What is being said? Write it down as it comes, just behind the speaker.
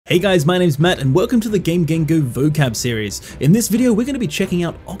Hey guys, my name's Matt and welcome to the Game Gengo Vocab series. In this video we're going to be checking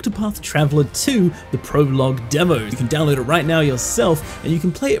out Octopath Traveler 2, the prologue demo. You can download it right now yourself and you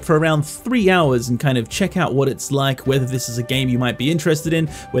can play it for around 3 hours and kind of check out what it's like, whether this is a game you might be interested in,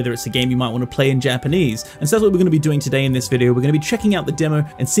 whether it's a game you might want to play in Japanese. And so that's what we're going to be doing today in this video. We're going to be checking out the demo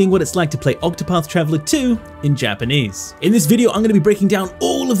and seeing what it's like to play Octopath Traveler 2 in Japanese. In this video I'm going to be breaking down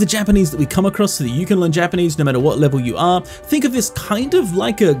all of the Japanese that we come across so that you can learn Japanese no matter what level you are. Think of this kind of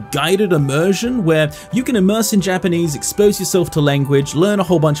like a guided immersion where you can immerse in Japanese, expose yourself to language, learn a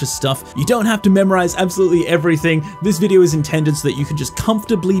whole bunch of stuff. You don't have to memorize absolutely everything. This video is intended so that you can just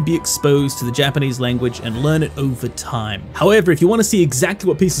comfortably be exposed to the Japanese language and learn it over time. However, if you want to see exactly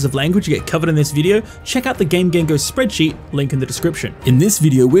what pieces of language you get covered in this video, check out the Game Gengo spreadsheet, link in the description. In this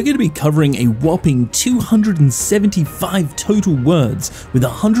video, we're going to be covering a whopping 275 total words, with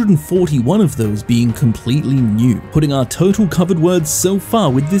 141 of those being completely new, putting our total covered words so far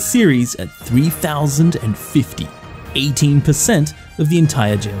with this series at 3,050, 18% of the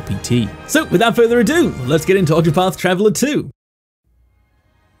entire JLPT. So without further ado, let's get into Octopath Traveler 2.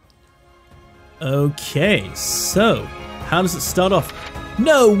 Okay, so how does it start off?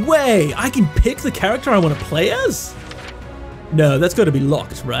 No way! I can pick the character I want to play as? No, that's got to be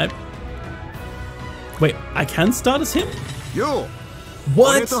locked, right? Wait, I can start as him? Yo!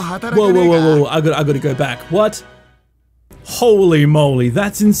 What? Whoa, I gotta go back. What? Holy moly,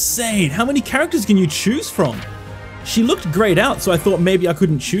 that's insane. How many characters can you choose from? She looked grayed out, so I thought maybe I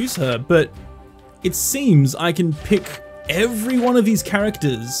couldn't choose her, but it seems I can pick every one of these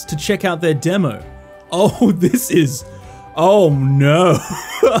characters to check out their demo. Oh, this is... oh no.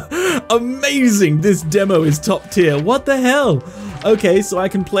 Amazing, this demo is top tier. What the hell? Okay, so I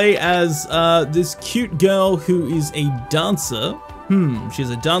can play as this cute girl who is a dancer. She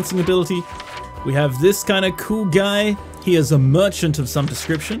has a dancing ability. We have this kind of cool guy. He is a merchant of some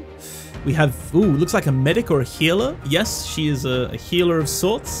description. We have, ooh, looks like a medic or a healer. Yes, she is a healer of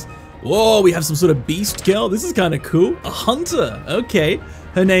sorts. Whoa, we have some sort of beast girl. This is kind of cool. A hunter, okay.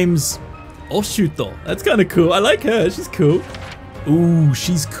 Her name's Oshuto. That's kind of cool. I like her, she's cool. Ooh,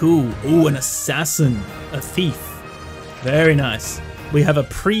 she's cool. Ooh, an assassin, a thief. Very nice. We have a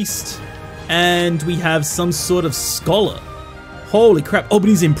priest and we have some sort of scholar. Holy crap. Oh, but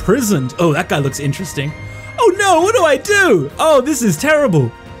he's imprisoned. Oh, that guy looks interesting. Oh no, what do I do? Oh, this is terrible.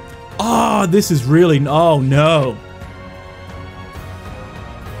 Oh, this is really, oh no.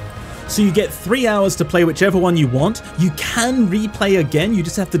 So you get 3 hours to play whichever one you want. You can replay again, you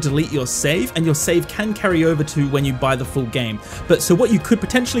just have to delete your save, and your save can carry over to when you buy the full game. But so what you could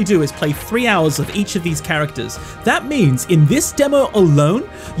potentially do is play 3 hours of each of these characters. That means in this demo alone,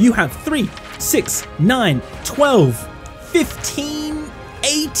 you have 3, 6, 9, 12, 15,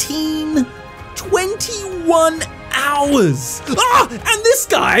 18, 21 hours. Ah, and this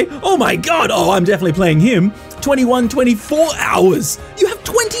guy, oh my god, oh, I'm definitely playing him. 21, 24 hours. You have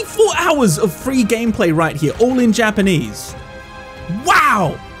 24 hours of free gameplay right here, all in Japanese.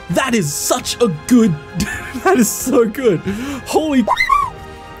 Wow, that is such a good, that is so good. Holy,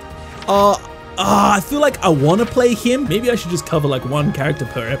 I feel like I want to play him. Maybe I should just cover like one character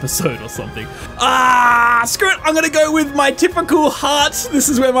per episode or something. Screw it. I'm going to go with my typical heart. This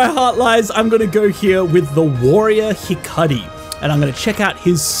is where my heart lies. I'm going to go here with the warrior Hikari. And I'm going to check out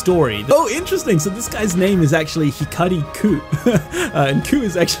his story. Oh, interesting. So this guy's name is actually Hikari Ku. And Ku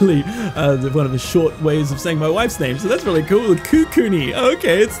is actually one of the short ways of saying my wife's name. So that's really cool. The Ku-Kuni.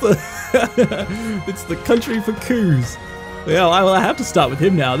 Okay, it's the, it's the country for Kus. Well, I have to start with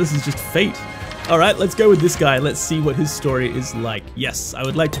him now. This is just fate. All right, let's go with this guy. Let's see what his story is like. Yes, I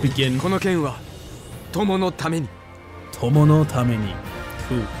would like to begin. Tomo no tameni.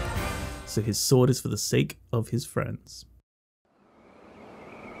 Cool. So his sword is for the sake of his friends.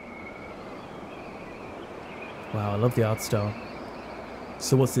 Wow, I love the art style.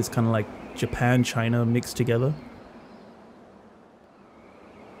 So what's this, kind of like Japan, China mixed together?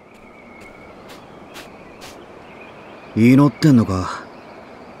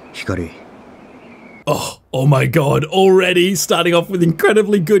 Hikari. Oh my god, already starting off with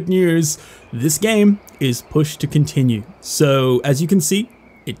incredibly good news. This game is pushed to continue. So as you can see,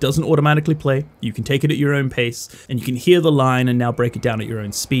 it doesn't automatically play. You can take it at your own pace and you can hear the line and now break it down at your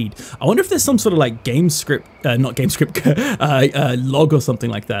own speed. I wonder if there's some sort of like game script, not game script, log or something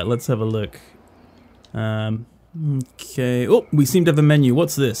like that. Let's have a look. Okay, oh, we seem to have a menu.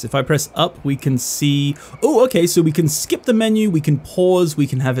 What's this? If I press up, we can see, oh, okay, so we can skip the menu, we can pause, we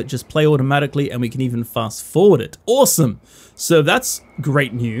can have it just play automatically, and we can even fast forward it. Awesome. So that's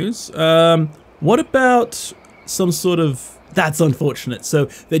great news. What about some sort of That's unfortunate. So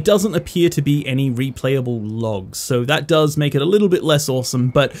there doesn't appear to be any replayable logs. So that does make it a little bit less awesome,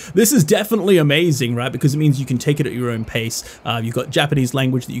 but this is definitely amazing, right? Because it means you can take it at your own pace. You've got Japanese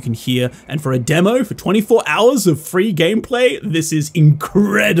language that you can hear. And for a demo, for 24 hours of free gameplay, this is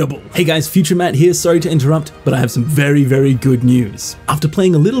incredible. Hey guys, Future Matt here. Sorry to interrupt, but I have some very, very good news. After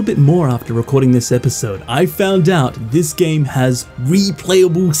playing a little bit more after recording this episode, I found out this game has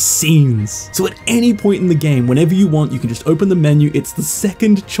replayable scenes. So at any point in the game, whenever you want, you can just open the menu. It's the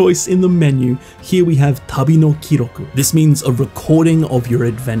second choice in the menu. Here we have Tabi no Kiroku. This means a recording of your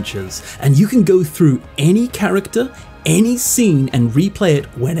adventures, and you can go through any character, any scene, and replay it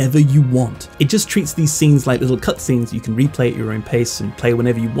whenever you want. It just treats these scenes like little cutscenes you can replay at your own pace and play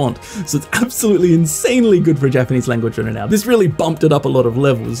whenever you want. So it's absolutely insanely good for a Japanese language learner now. This really bumped it up a lot of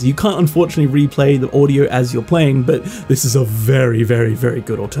levels. You can't unfortunately replay the audio as you're playing, but this is a very, very, very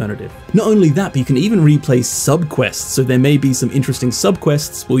good alternative. Not only that, but you can even replay sub-quests, so there may be some interesting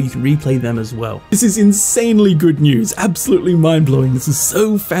sub-quests where you can replay them as well. This is insanely good news, absolutely mind-blowing. This is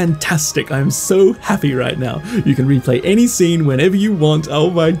so fantastic. I am so happy right now. You can replay any scene whenever you want. Oh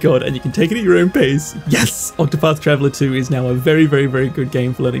my god, and you can take it at your own pace. Yes, Octopath Traveler 2 is now a very, very, very good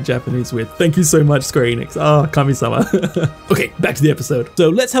game for learning Japanese with. Thank you so much, Square Enix. Ah, kami-sama. Okay, back to the episode. So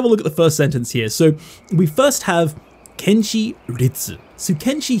let's have a look at the first sentence here. So we first have Kenshi Ritsu. So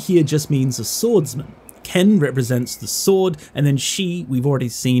Kenshi here just means a swordsman. Ken represents the sword, and then Shi, we've already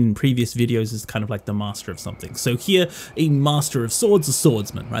seen in previous videos, is kind of like the master of something. So here, a master of swords, a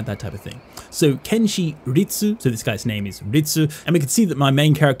swordsman, right? That type of thing. So Kenshi Ritsu, so this guy's name is Ritsu, and we can see that my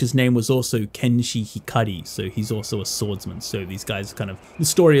main character's name was also Kenshi Hikari, so he's also a swordsman. So these guys are kind of the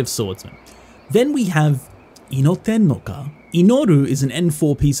story of swordsmen. Then we have Inoten no ka. Inoru is an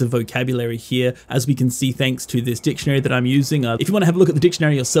N4 piece of vocabulary here, as we can see thanks to this dictionary that I'm using. If you want to have a look at the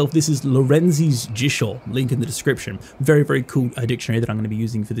dictionary yourself, this is Lorenzi's Jisho, link in the description. Very, very cool dictionary that I'm going to be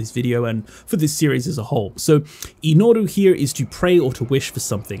using for this video and for this series as a whole. So Inoru here is to pray or to wish for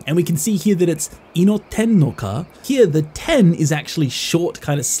something, and we can see here that it's Inoten no ka. Here the ten is actually short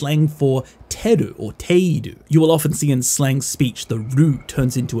kind of slang for teru or teiru. You will often see in slang speech the ru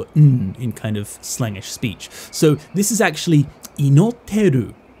turns into a n in kind of slangish speech. So this is actually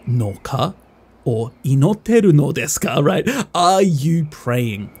inoteru no ka or inoteru no desu ka, right? Are you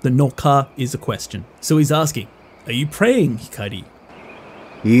praying? The no ka is a question. So he's asking, are you praying, Hikari?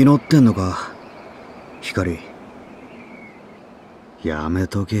 Inotten no ka, Hikari.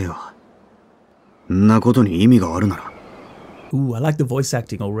 Yametoke yo. Nna koto ni imi ga aru nara. Ooh, I like the voice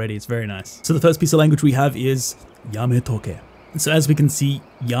acting already, it's very nice. So the first piece of language we have is yametoke. And so as we can see,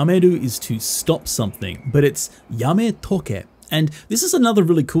 yameru is to stop something, but it's yametoke. And this is another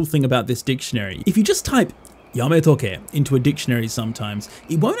really cool thing about this dictionary. If you just type yametoke into a dictionary sometimes,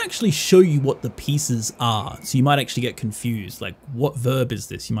 it won't actually show you what the pieces are. So you might actually get confused, like what verb is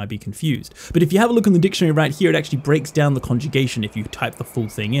this? You might be confused. But if you have a look in the dictionary right here, it actually breaks down the conjugation if you type the full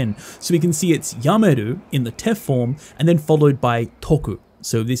thing in. So we can see it's yameru in the te form and then followed by toku.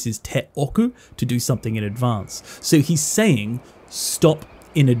 So this is te oku, to do something in advance. So he's saying stop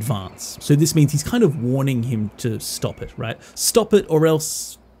in advance. So this means he's kind of warning him to stop it, right? Stop it or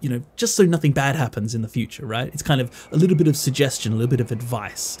else, you know, just so nothing bad happens in the future, right? It's kind of a little bit of suggestion, a little bit of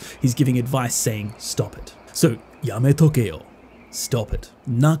advice. He's giving advice saying, stop it. So, yametoke yo. Stop it.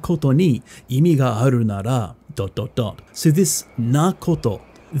 Na koto ni imi ga aru nara, ... So this na koto,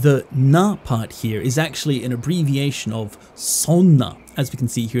 the na part here is actually an abbreviation of sonna, as we can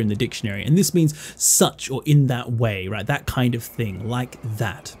see here in the dictionary. And this means such or in that way, right? That kind of thing, like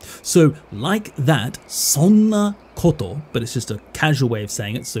that. So like that, sonna koto, but it's just a casual way of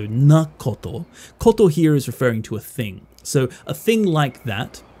saying it. So na koto. Koto here is referring to a thing. So a thing like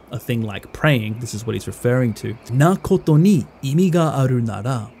that, a thing like praying, this is what he's referring to. Na koto ni imi ga aru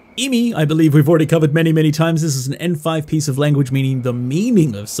nara. Imi, I believe we've already covered many, many times. This is an N5 piece of language meaning the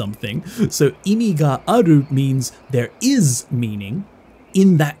meaning of something. So imi ga aru means there is meaning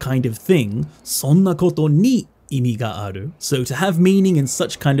in that kind of thing. Sonna koto ni imi ga aru. So to have meaning in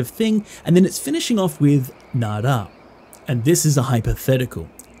such kind of thing, and then it's finishing off with nara. And this is a hypothetical,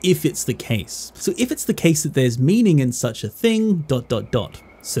 if it's the case. So if it's the case that there's meaning in such a thing, ...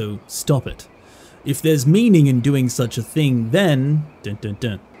 So stop it. If there's meaning in doing such a thing, then ...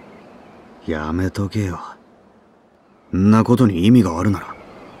 Yametoke yo. Nna koto ni imi ga aru nara.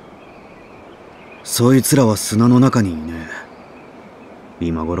 Soitsura wa suna no naka ni ii ne.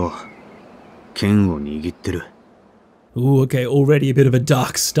 Imagoro, ken wo nigitteru. Ooh, okay, already a bit of a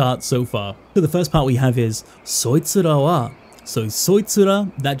dark start so far. So the first part we have is soitsura wa So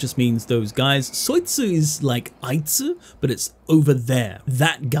soitsura, that just means those guys. Soitsu is like aitsu, but it's over there,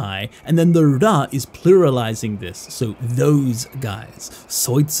 that guy. And then the ra is pluralizing this, so those guys.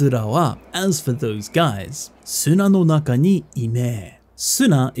 Soitsura wa, as for those guys, suna no naka ni ine.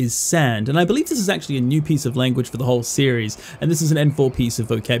 Suna is sand, and I believe this is actually a new piece of language for the whole series, and this is an N4 piece of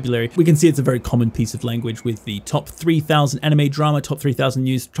vocabulary. We can see it's a very common piece of language with the top 3,000 anime drama, top 3,000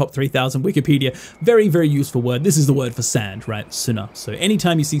 news, top 3,000 Wikipedia. Very, very useful word. This is the word for sand, right? Suna. So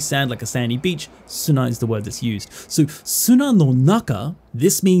anytime you see sand like a sandy beach, suna is the word that's used. So suna no naka,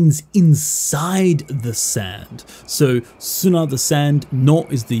 this means inside the sand. So suna, the sand, no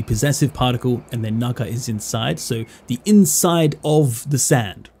is the possessive particle, and then naka is inside. So the inside of the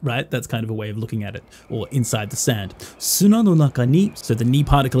sand, right? That's kind of a way of looking at it, or inside the sand. Suna no naka ni, so the ni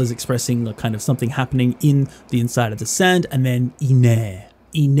particle is expressing a kind of something happening in the inside of the sand, and then ine.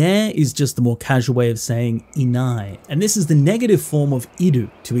 Ine is just the more casual way of saying inai, and this is the negative form of iru,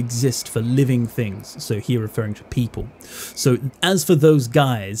 to exist, for living things, so here referring to people. So as for those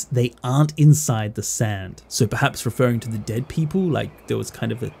guys, they aren't inside the sand, so perhaps referring to the dead people, like there was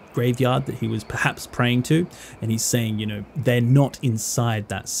kind of a graveyard that he was perhaps praying to, and he's saying, you know, they're not inside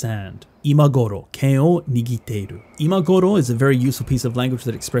that sand. Imagoro, ken o nigiteiru. Imagoro is a very useful piece of language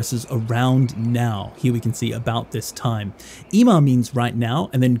that expresses around now. Here we can see about this time. Ima means right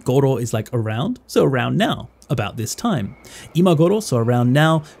now, and then goro is like around, so around now, about this time. Imagoro, so around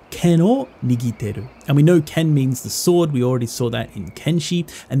now. Ken o nigiteru. And we know ken means the sword. We already saw that in kenshi.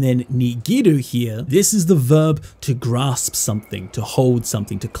 And then nigiru here, this is the verb to grasp something, to hold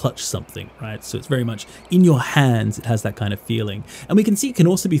something, to clutch something, right? So it's very much in your hands. It has that kind of feeling. And we can see it can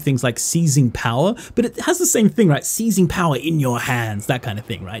also be things like seizing power, but it has the same thing, right? Seizing power in your hands, that kind of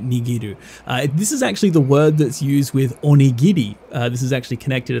thing, right? Nigiru. This is actually the word that's used with onigiri. This is actually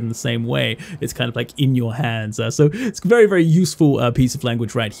connected in the same way. It's kind of like in your hands. So it's a very, very useful piece of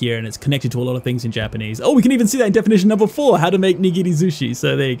language right here, and it's connected to a lot of things in Japanese. Oh, we can even see that in definition number 4, how to make nigiri sushi.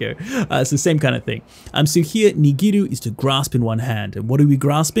 So there you go. It's the same kind of thing. So here, nigiru is to grasp in one hand. And what are we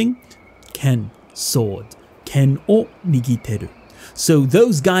grasping? Ken, sword. Ken o nigiteru. So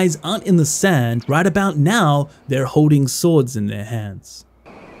those guys aren't in the sand. Right about now, they're holding swords in their hands.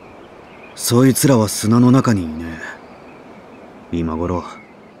 そいつらは砂の中にいねえ。今頃、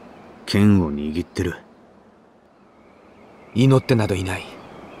剣を握ってる。祈ってなどいない。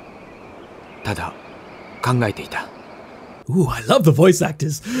ただ、考えていた。 Ooh, I love the voice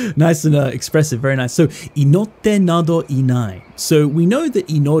actors. Nice and expressive, very nice. So, inotte nado inai. So we know that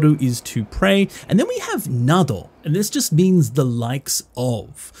inoru is to pray, and then we have nado, and this just means the likes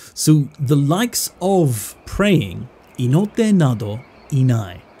of. So the likes of praying, inotte nado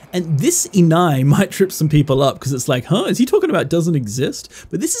inai. And this inai might trip some people up because it's like, huh, is he talking about doesn't exist?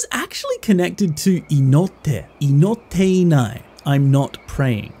 But this is actually connected to inotte. Inotte inai. I'm not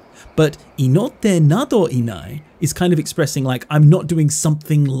praying. But inotte nado inai is kind of expressing like I'm not doing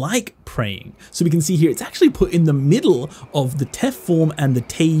something like praying. So we can see here it's actually put in the middle of the tef form and the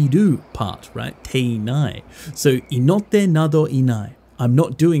teiru part, right? Teinai. So inotte nado inai. I'm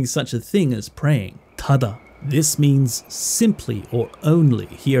not doing such a thing as praying. Tada. This means simply or only.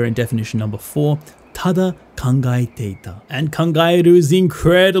 Here in definition number 4, tada kangaeteita. And kangaeru is the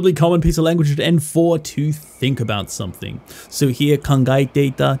incredibly common piece of language at N4 to think about something. So here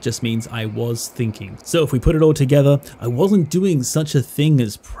kangaeteita just means I was thinking. So if we put it all together, I wasn't doing such a thing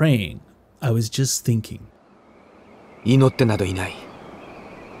as praying. I was just thinking. 祈ってなどいない。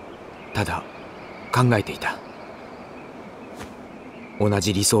ただ考えていた。同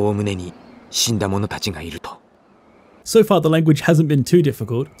じ理想を胸に死んだ者たちがいると。 So far the language hasn't been too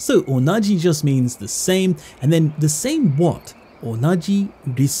difficult. So onaji just means the same, and then the same what? Onaji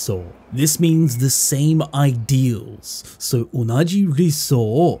riso. This means the same ideals. So onaji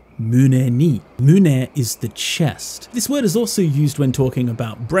riso mune ni. Mune is the chest. This word is also used when talking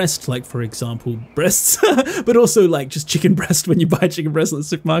about breast, like for example breasts, but also like just chicken breast when you buy chicken breast at the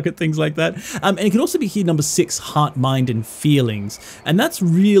supermarket, things like that. And it can also be here number 6, heart, mind, and feelings. And that's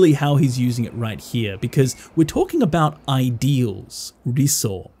really how he's using it right here, because we're talking about ideals,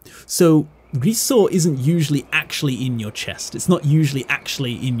 riso. So riso isn't usually actually in your chest. It's not usually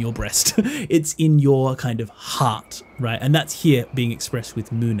actually in your breast. It's in your kind of heart, right? And that's here being expressed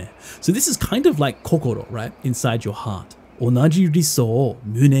with mune. So this is kind of like kokoro, right? Inside your heart. Onaji riso o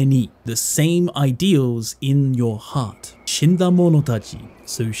mune ni. The same ideals in your heart. Shinda monotachi.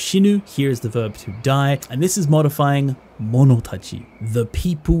 So shinu here is the verb to die, and this is modifying monotachi, the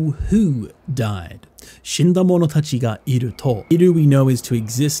people who died. Shinda monotachi ga iru to. Iru we know is to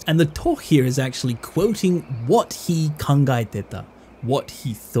exist, and the to here is actually quoting what he kangaeteta, what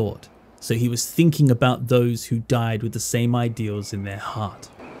he thought. So he was thinking about those who died with the same ideals in their heart.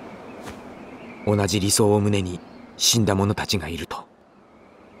 同じ理想を胸に死んだ者たちがいると。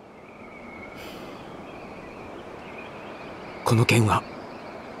この剣は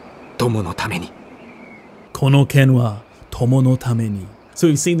友のために。この剣は友のために。So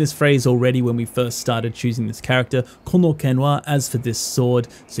we've seen this phrase already when we first started choosing this character. Kono kenwa, as for this sword.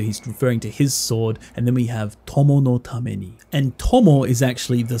 So he's referring to his sword. And then we have tomo no tameni. And tomo is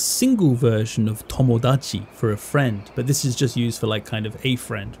actually the single version of tomodachi for a friend. But this is just used for like kind of a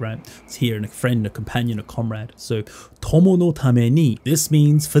friend, right? It's here in a friend, a companion, a comrade. So tomo no tameni, this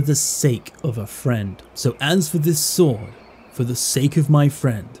means for the sake of a friend. So as for this sword, for the sake of my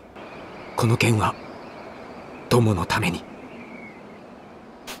friend. この剣は友のために。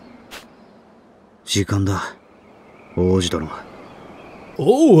時間だ、王子殿。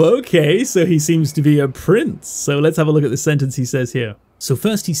Oh, okay, so he seems to be a prince. So let's have a look at the sentence he says here. So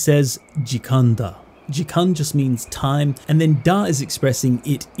first he says, jikanda. Jikan just means time, and then da is expressing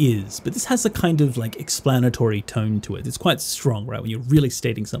it is. But this has a kind of like explanatory tone to it. It's quite strong, right, when you're really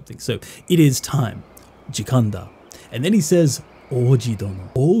stating something. So it is time, jikanda. And then he says, Oji dono.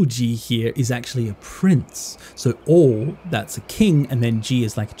 Oji here is actually a prince. So O, that's a king, and then Ji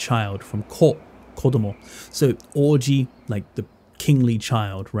is like a child from ko, kodomo. So Oji, like the kingly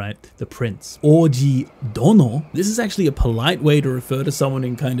child, right? The prince. Oji dono. This is actually a polite way to refer to someone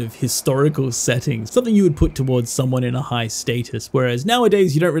in kind of historical settings. Something you would put towards someone in a high status. Whereas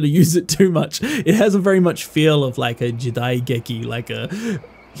nowadays you don't really use it too much. It has a very much feel of like a jidai geki, like a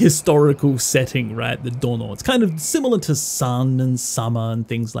historical setting, right? The dono. It's kind of similar to san and sama and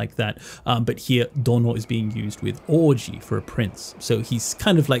things like that. But here, dono is being used with oji for a prince. So he's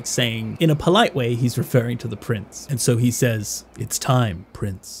kind of like saying, in a polite way, he's referring to the prince. And so he says, it's time,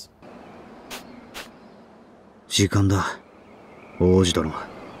 prince. 時間だ、王子殿。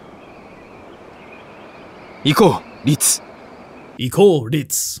行こう、リツ。行こう、リ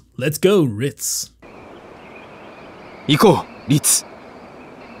ツ。Let's go, Ritz. 行こう、リツ。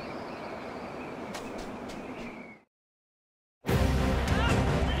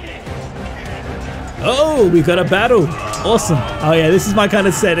Oh, we got a battle. Awesome. Oh yeah, this is my kind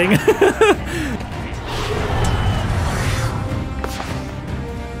of setting.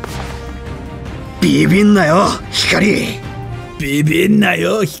 ビビんなよ、光。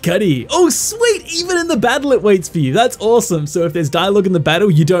Bibinayo Hikari. Oh, sweet! Even in the battle it waits for you. That's awesome. So if there's dialogue in the battle,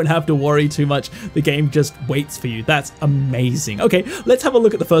 you don't have to worry too much. The game just waits for you. That's amazing. Okay, let's have a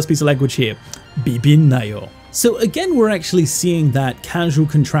look at the first piece of language here. Bibinayo. So again, we're actually seeing that casual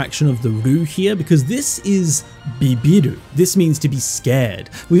contraction of the ru here because this is bibiru. This means to be scared.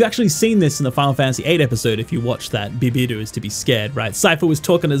 We've actually seen this in the Final Fantasy VIII episode if you watch that. Bibiru is to be scared, right? Cypher was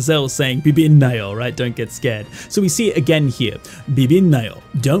talking to Zell saying bibinnayo, right? Don't get scared. So we see it again here. Bibinnayo.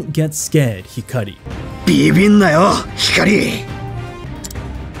 Don't get scared, Hikari. ビビんなよ、光。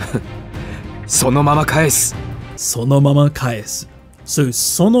そのまま返す。そのまま返す. So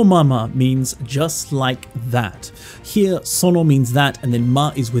sonomama means just like that. Here, sono means that, and then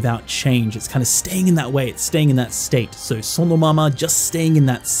ma is without change. It's kind of staying in that way. It's staying in that state. So sonomama, just staying in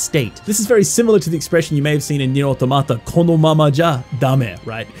that state. This is very similar to the expression you may have seen in Nier Automata, kono mama ja dame,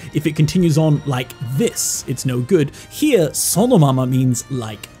 right? If it continues on like this, it's no good. Here, sonomama means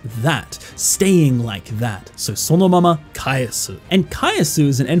like that, staying like that. So sonomama kaesu. And kaesu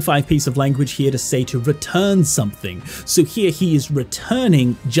is an N5 piece of language here to say to return something. So here he is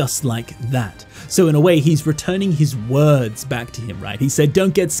returning just like that. So in a way, he's returning his words back to him, right? He said,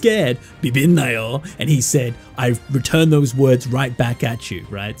 don't get scared, bibinnayo. And he said, I return those words right back at you,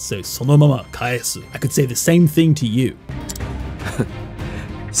 right? So sonomama kaesu. I could say the same thing to you.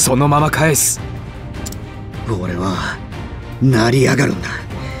 そのまま返す。俺は成り上がるんだ。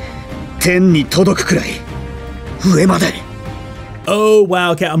天に届くくらい上まで。 Oh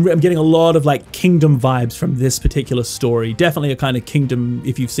wow, okay, I'm getting a lot of like kingdom vibes from this particular story. Definitely a kind of kingdom,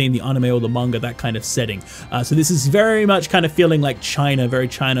 if you've seen the anime or the manga, that kind of setting. So this is very much kind of feeling like China, very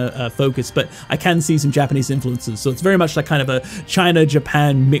China focused, but I can see some Japanese influences. So it's very much like kind of a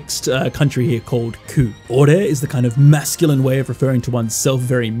China-Japan mixed country here called ku. Ore is the kind of masculine way of referring to oneself,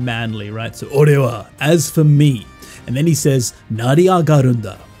 very manly, right? So ore wa, as for me. And then he says, nari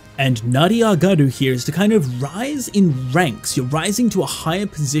agarunda. And nari agaru here is to kind of rise in ranks. You're rising to a higher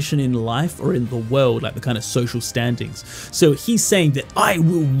position in life or in the world, like the kind of social standings. So he's saying that I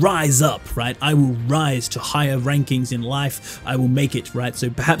will rise up, right? I will rise to higher rankings in life. I will make it, right? So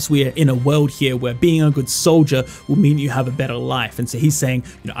perhaps we're in a world here where being a good soldier will mean you have a better life. And so he's saying,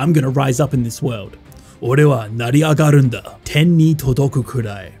 you know, I'm going to rise up in this world. Ore wa nari agarunda. Ten ni todoku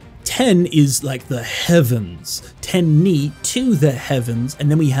kurai. ten is like the heavens. Ten ni, to the heavens,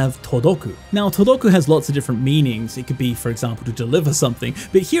 and then we have todoku. Now, todoku has lots of different meanings. It could be, for example, to deliver something,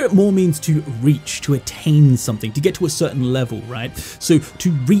 but here it more means to reach, to attain something, to get to a certain level, right? So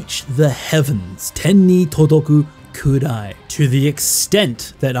to reach the heavens. Ten ni todoku kudai, to the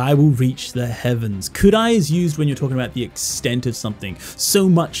extent that I will reach the heavens. Kudai is used when you're talking about the extent of something. So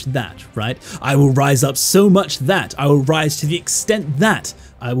much that, right? I will rise up so much that I will rise to the extent that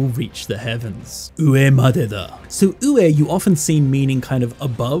I will reach the heavens. Ue made da. So ue you often see meaning kind of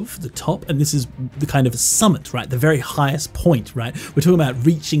above, the top, and this is the kind of summit, right? The very highest point, right? We're talking about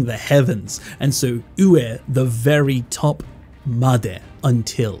reaching the heavens. And so ue, the very top, made,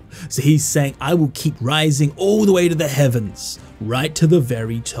 until. So he's saying, I will keep rising all the way to the heavens, right to the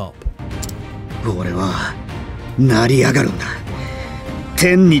very top. 俺は成り上がるんだ。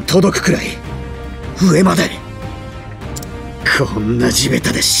天に届くくらい上まで。こんな地べ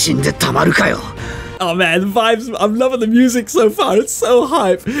たで死んでたまるかよ。 Oh man, the vibes, I'm loving the music so far, it's so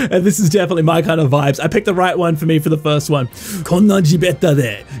hype. And this is definitely my kind of vibes. I picked the right one for me for the first one. Konna jibetta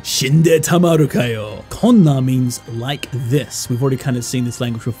de shinde tamaru kayo. Konna means like this. We've already kind of seen this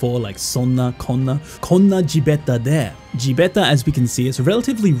language before, like sonna, konna. Konna jibetta de. Jibetta, as we can see, is a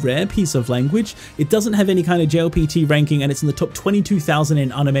relatively rare piece of language. It doesn't have any kind of JLPT ranking, and it's in the top 22,000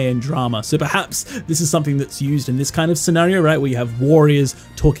 in anime and drama. So perhaps this is something that's used in this kind of scenario, right? Where you have warriors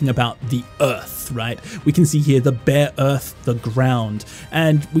talking about the earth, right? We can see here the bare earth, the ground.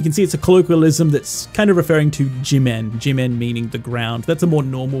 And we can see it's a colloquialism that's kind of referring to jimen. Jimen meaning the ground. That's a more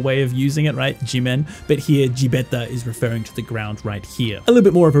normal way of using it, right? Jimen. But here, jibetta is referring to the ground right here. A little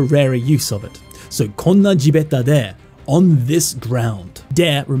bit more of a rarer use of it. So, konna jibetta de. On this ground.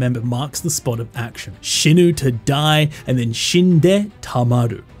 De, remember, marks the spot of action. Shinu, to die, and then shinde,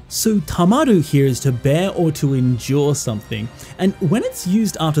 tamaru. So tamaru here is to bear or to endure something, and when it's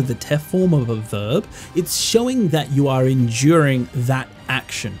used after the te form of a verb, it's showing that you are enduring that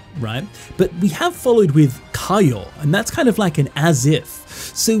action, right? But we have followed with kayo, and that's kind of like an as if.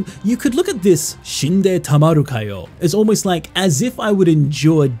 So you could look at this shinde tamaru kayo as almost like as if I would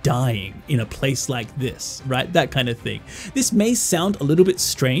endure dying in a place like this, right? That kind of thing. This may sound a little bit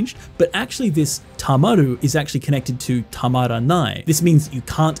strange, but actually this tamaru is actually connected to tamaranai. This means you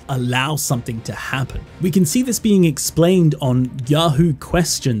can't allow something to happen. We can see this being explained on Yahoo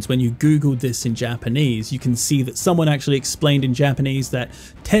questions. When you Googled this in Japanese, you can see that someone actually explained in Japanese that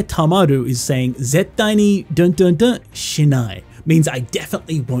te tamaru is saying zettai ni dun dun dun shinai. Means I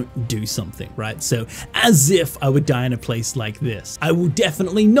definitely won't do something, right? So as if I would die in a place like this. I will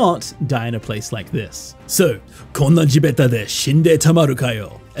definitely not die in a place like this. So, konna jibetta de shinde tamaru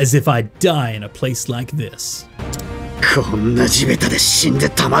kayo. As if I die in a place like this. こんな地べたで死んで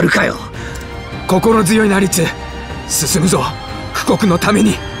たまるかよ。心強いなりつ、進むぞ、富国のため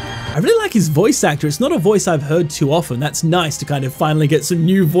に。 I really like his voice actor. It's not a voice I've heard too often. That's nice to kind of finally get some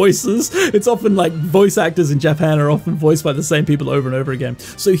new voices. It's often like voice actors in Japan are often voiced by the same people over and over again.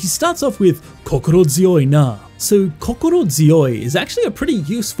 So he starts off with kokoro zioi na. So kokoro zioi is actually a pretty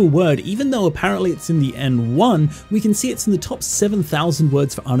useful word. Even though apparently it's in the N1, we can see it's in the top 7,000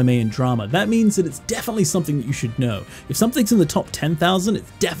 words for anime and drama. That means that it's definitely something that you should know. If something's in the top 10,000,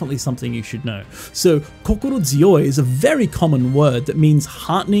 it's definitely something you should know. So kokoro zioi is a very common word that means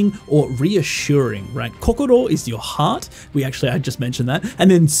heartening or reassuring, right? Kokoro is your heart. I just mentioned that.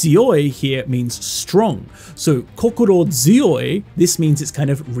 And then zioi here means strong. So kokoro zioi, this means it's kind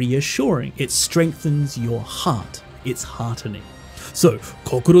of reassuring. It strengthens your heart. It's heartening. So,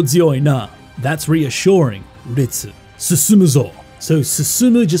 kokoro zioi na, that's reassuring. Ritsu. Susumu zo. So,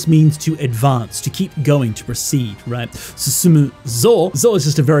 susumu just means to advance, to keep going, to proceed, right? Susumu zo. Zo is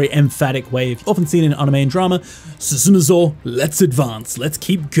just a very emphatic way, often seen in anime and drama. Susumu zo, let's advance, let's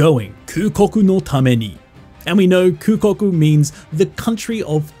keep going. Kukoku no tameni. And we know kukoku means the country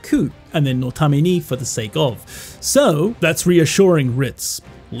of ku, and then no tameni for the sake of. So, that's reassuring, Ritz.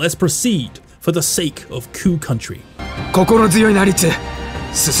 Let's proceed. For the sake of Ku country. 心強いなりつ、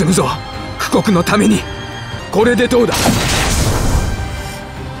進むぞ、富国のために。これでどうだ。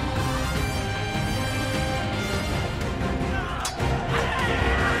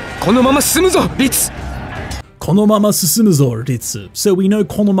このまま進むぞ、リツ。このまま進むぞ、リツ。So we know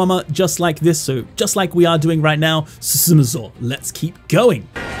このまま just like this, so just like we are doing right now, 進むぞ、let's keep going.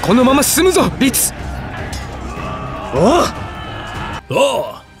 このまま進むぞ、リツ。おう。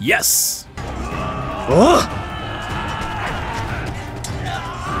Oh, yes. おう。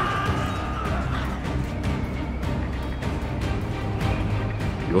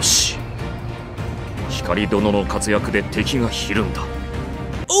よし、光殿の活躍で敵がひるんだ。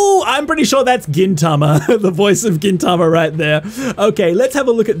Oh, I'm pretty sure that's Gintama, the voice of Gintama right there. Okay, let's have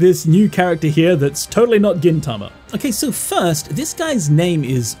a look at this new character here that's totally not Gintama. Okay, so first, this guy's name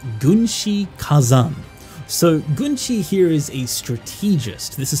is Gunshi Kazan. So Gunshi here is a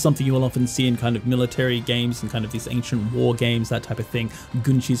strategist. This is something you will often see in kind of military games and kind of these ancient war games, that type of thing.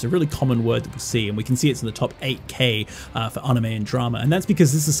 Gunshi is a really common word that we'll see, and we can see it's in the top 8K for anime and drama. And that's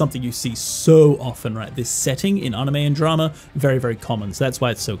because this is something you see so often, right? This setting in anime and drama, very, very common. So that's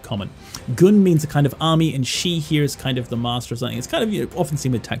why it's so common. Gun means a kind of army, and shi here is kind of the master of something. It's kind of, you know, often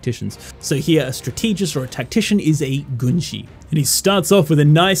seen with tacticians. So here, a strategist or a tactician is a Gunshi. And he starts off with a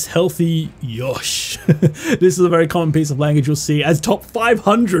nice, healthy yosh. This is a very common piece of language you'll see as top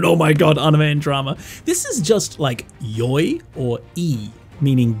 500, oh my god, anime and drama. This is just like yoi or e,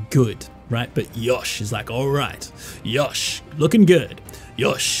 meaning good, right? But yosh is like, all right, yosh, looking good.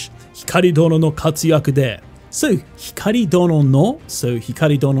 Yosh, Hikari dono no katsuyaku de. So Hikari dono no, so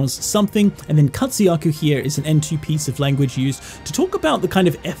Hikari dono's something, and then katsuyaku here is an N2 piece of language used to talk about the kind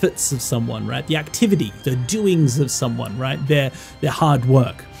of efforts of someone, right? The activity, the doings of someone, right? Their hard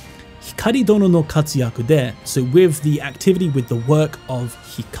work. Hikari dono no katsuyaku de, so with the activity, with the work of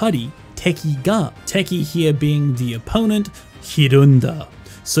Hikari, teki ga, teki here being the opponent, hirunda.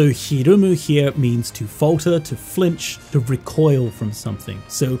 So hirumu here means to falter, to flinch, to recoil from something.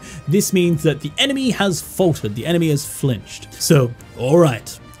 So this means that the enemy has faltered, the enemy has flinched. So,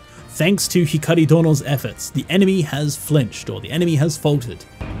 alright, thanks to Hikari dono's efforts, the enemy has flinched, or the enemy has faltered.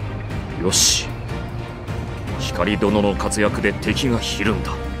 Yoshi. Hikari dono no katsuyaku de teki ga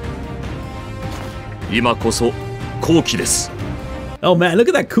hirunda. Ima koso kouki desu. Oh man, look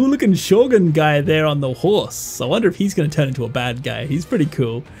at that cool looking Shogun guy there on the horse. I wonder if he's going to turn into a bad guy. He's pretty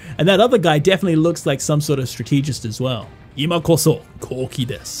cool. And that other guy definitely looks like some sort of strategist as well. Ima koso kouki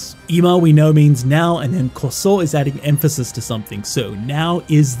desu. Ima we know means now, and then koso is adding emphasis to something. So now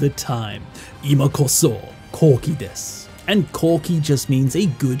is the time. Ima koso kouki desu. And kouki just means a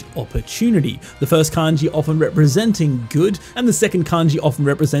good opportunity. The first kanji often representing good, and the second kanji often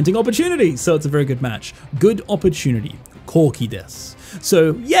representing opportunity. So it's a very good match. Good opportunity. Kouki desu.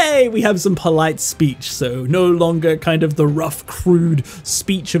 So yay, we have some polite speech. So no longer kind of the rough, crude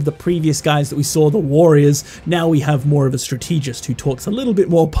speech of the previous guys that we saw, the warriors. Now we have more of a strategist who talks a little bit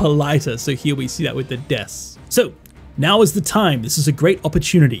more politer. So here we see that with the desu. So now is the time. This is a great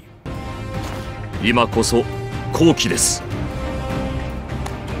opportunity. Ima koso kouki desu.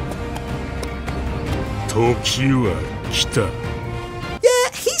 Toki wa kita.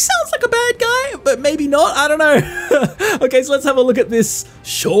 He sounds like a bad guy, but maybe not, I don't know. Okay, so let's have a look at this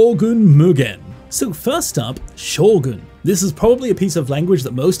Shogun Mugen. So first up, Shogun. This is probably a piece of language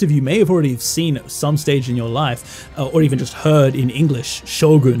that most of you may have already seen at some stage in your life, or even just heard in English,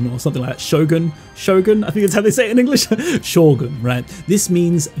 Shogun, or something like that. Shogun, I think that's how they say it in English. Shogun, right? This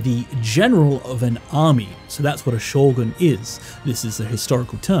means the general of an army. So that's what a shogun is. This is a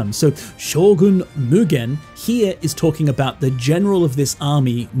historical term. So Shogun Mugen here is talking about the general of this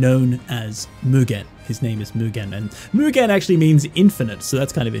army known as Mugen. His name is Mugen, and Mugen actually means infinite, so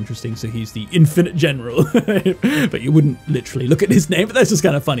that's kind of interesting. So he's the infinite general, but you wouldn't literally look at his name, but that's just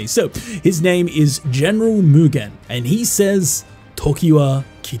kind of funny. So his name is General Mugen, and he says, Toki wa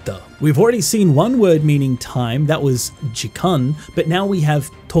kita. We've already seen one word meaning time, that was jikan, but now we have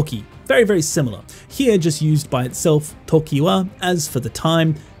toki. Very, very similar. Here, just used by itself, toki wa, as for the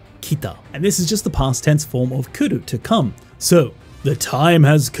time, kita. And this is just the past tense form of kuru, to come. So, the time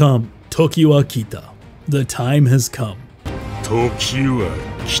has come. Toki wa kita. The time has come. Toki wa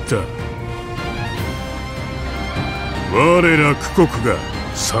kita. Warera kukoku ga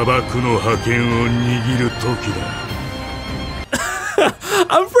sabaku no haken o nigiru toki da.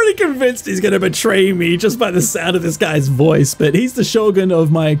 I'm pretty convinced he's going to betray me just by the sound of this guy's voice, but he's the shogun of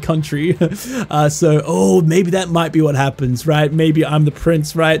my country. So maybe that might be what happens, right? Maybe I'm the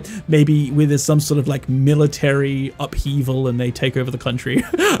prince, right? Maybe there's some sort of like military upheaval and they take over the country.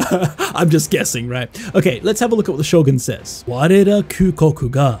 I'm just guessing, right? Okay, let's have a look at what the shogun says. Warera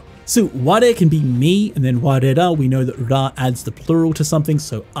kukoku ga. So ware can be me, and then warera, we know that ra adds the plural to something,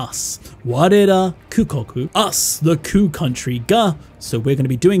 so us. Warera kukoku, us, the ku country, ga, so we're going to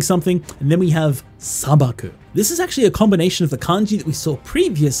be doing something, and then we have sabaku. This is actually a combination of the kanji that we saw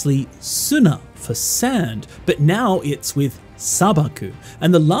previously, suna, for sand, but now it's with sabaku,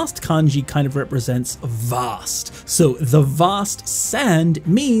 and the last kanji kind of represents vast. So the vast sand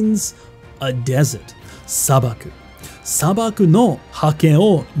means a desert, sabaku. Sabaku no haken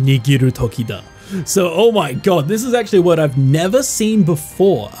o nigiru toki da. So, oh my god, this is actually what I've never seen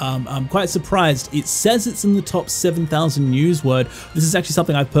before. I'm quite surprised. It says it's in the top 7,000 news word. This is actually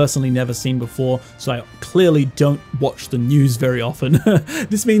something I've personally never seen before, so I clearly don't watch the news very often.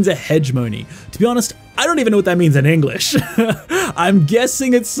 This means a hegemony. To be honest, I don't even know what that means in English. I'm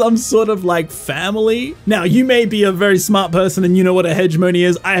guessing it's some sort of like family. Now, you may be a very smart person and you know what a hegemony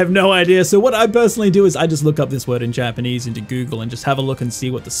is. I have no idea. So what I personally do is I just look up this word in Japanese into Google and just have a look and see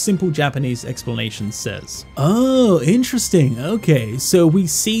what the simple Japanese explanation says. Oh, interesting. Okay, so we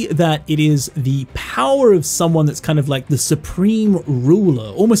see that it is the power of someone that's kind of like the supreme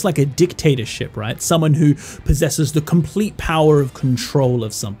ruler, almost like a dictatorship, right? Someone who possesses the complete power of control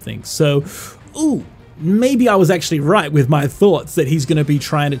of something. So, ooh, maybe I was actually right with my thoughts that he's going to be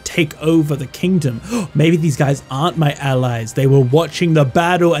trying to take over the kingdom. Maybe these guys aren't my allies. They were watching the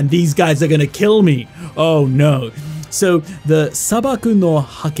battle and these guys are going to kill me. Oh no. So the Sabaku no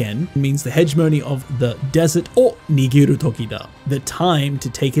Haken means the hegemony of the desert, or nigiru toki da, the time to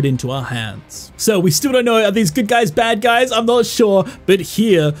take it into our hands. So we still don't know, are these good guys, bad guys? I'm not sure, but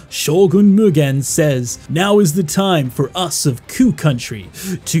here Shogun Mugen says, now is the time for us of Ku country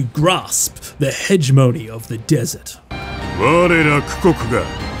to grasp the hegemony of the desert. 我ら九国が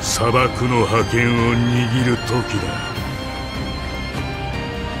砂漠の覇権を握る時だ。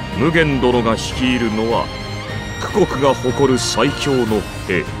無限殿が率いるのは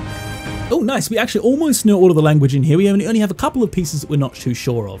Oh, nice. We actually almost know all of the language in here. We only have a couple of pieces that we're not too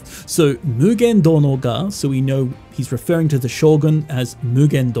sure of. So, Mugen Dono ga, so we know he's referring to the shogun as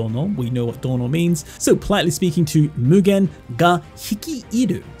Mugen Dono. We know what Dono means. So, politely speaking to Mugen ga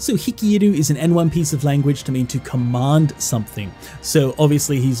Hikiiru. So, Hikiiru is an N1 piece of language to mean to command something. So,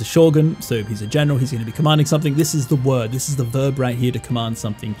 obviously he's a shogun, so if he's a general, he's going to be commanding something. This is the word, this is the verb right here to command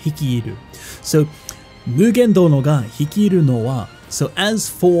something, Hikiiru. So, Mugen Dono ga hikiru no wa. So as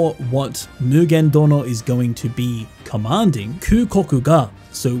for what Mugen Dono is going to be commanding, Ku koku ga,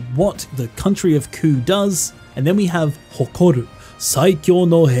 so what the country of Ku does, and then we have Hokoru, Saikyo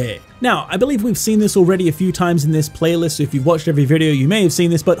no hei. Now, I believe we've seen this already a few times in this playlist, so if you've watched every video, you may have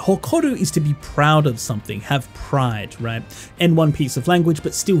seen this, but Hokoru is to be proud of something, have pride, right? N1 piece of language,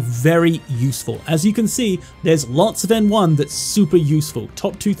 but still very useful. As you can see, there's lots of N1 that's super useful.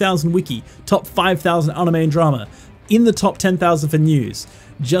 Top 2,000 wiki, top 5,000 anime and drama, in the top 10,000 for news.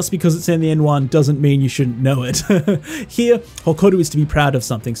 Just because it's in the N1 doesn't mean you shouldn't know it. Here, Hokoru is to be proud of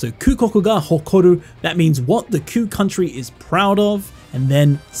something. So Kukoku ga Hokoru, that means what the Ku country is proud of. And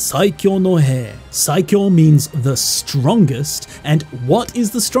then Saikyo no hei. Saikyo means the strongest. And what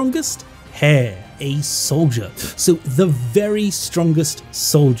is the strongest? Hei, a soldier. So the very strongest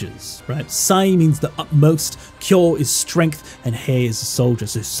soldiers, right? Sai means the utmost, Kyo is strength, and Hei is a soldier.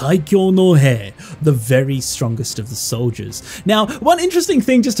 So Saikyo no hei, the very strongest of the soldiers. Now, one interesting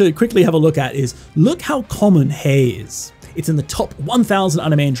thing just to quickly have a look at is, look how common Hei is. It's in the top 1,000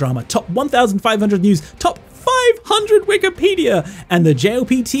 anime and drama, top 1,500 news, top 500 Wikipedia, and the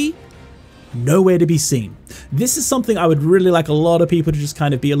JLPT, nowhere to be seen. This is something I would really like a lot of people to just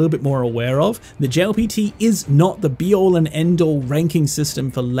kind of be a little bit more aware of. The JLPT is not the be-all and end-all ranking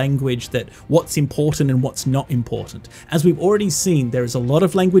system for language, that what's important and what's not important. As we've already seen, there is a lot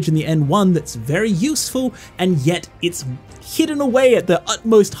of language in the N1 that's very useful, and yet it's hidden away at the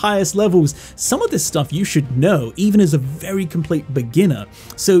utmost highest levels. Some of this stuff you should know, even as a very complete beginner.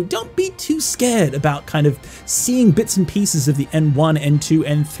 So don't be too scared about kind of seeing bits and pieces of the N1, N2,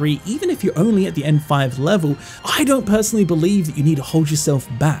 N3, even if you're only at the N5 level. I don't personally believe that you need to hold yourself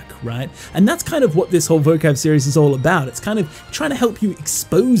back, right? And that's kind of what this whole vocab series is all about. It's kind of trying to help you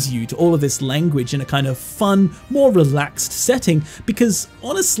expose you to all of this language in a kind of fun, more relaxed setting, because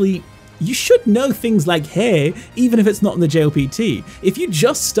honestly, you should know things like hair, even if it's not in the JLPT. If you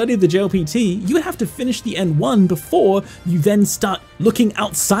just studied the JLPT, you would have to finish the N1 before you then start looking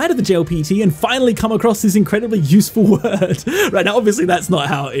outside of the JLPT and finally come across this incredibly useful word. Right now, obviously that's not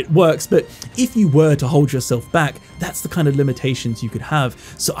how it works, but if you were to hold yourself back, that's the kind of limitations you could have.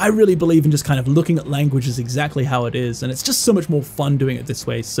 So I really believe in just kind of looking at languages exactly how it is, and it's just so much more fun doing it this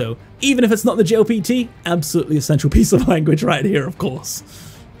way. So even if it's not the JLPT, absolutely essential piece of language right here, of course.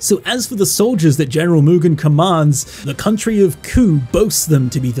 So as for the soldiers that General Mugen commands, the country of Ku boasts them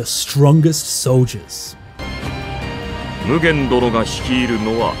to be the strongest soldiers. Mugen Dono ga hikiiru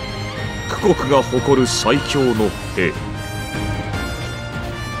no wa Kukoku ga hokoru saikyou no hei.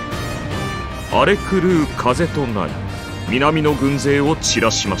 Are kuru kaze to nari, minami no gunzei wo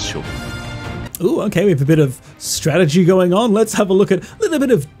chirashimashou. Ooh, okay, we have a bit of strategy going on. Let's have a look at a little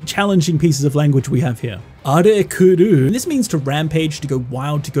bit of challenging pieces of language we have here. Are kuru. This means to rampage, to go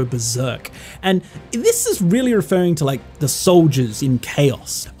wild, to go berserk. And this is really referring to like the soldiers in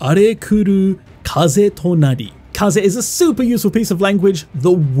chaos. Are kuru kaze to nari. Kaze is a super useful piece of language,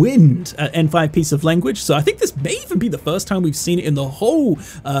 the wind N5 piece of language. So I think this may even be the first time we've seen it in the whole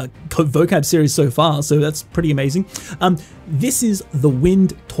vocab series so far. So that's pretty amazing. This is the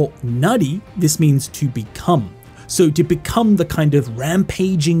wind to nari. This means to become. So to become the kind of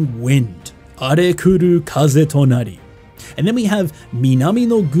rampaging wind. Are kuru kaze to nari. And then we have Minami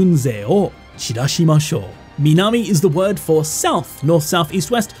no gunze o chirashimashou. Minami is the word for south, north, south, east,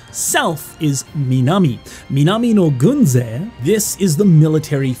 west. South is Minami. Minami no gunze, this is the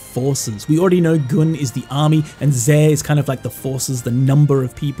military forces. We already know gun is the army and ze is kind of like the forces, the number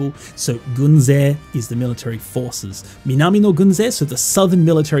of people. So gunze is the military forces. Minami no gunze, so the southern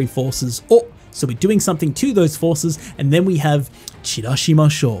military forces. Oh, so we're doing something to those forces, and then we have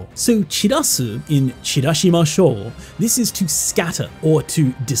chirashimashou. So chirasu in chirashimashou, this is to scatter or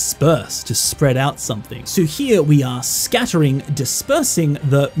to disperse, to spread out something. So here we are scattering, dispersing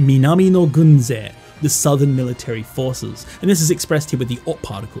the Minami no gunze, the southern military forces. And this is expressed here with the o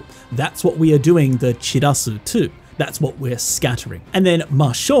particle. That's what we are doing the chirasu to. That's what we're scattering. And then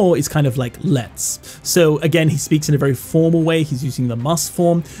mashou is kind of like let's. So again, he speaks in a very formal way. He's using the must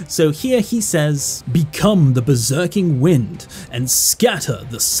form. So here he says, become the berserking wind and scatter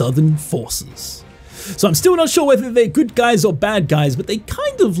the southern forces. So I'm still not sure whether they're good guys or bad guys, but they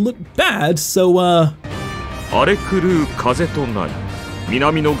kind of look bad. So Are kuru kaze to nari,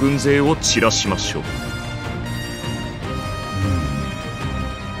 minami no gunze o chirashimashou.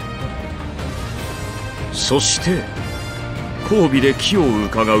 そして交尾で気を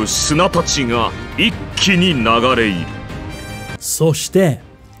伺う砂たちが一気に流れ入る。そして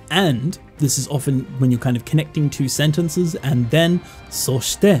and this is often when you're kind of connecting two sentences, and then そ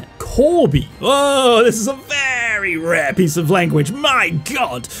して交尾. Oh, this is a very rare piece of language. My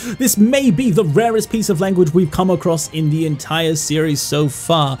god, this may be the rarest piece of language we've come across in the entire series so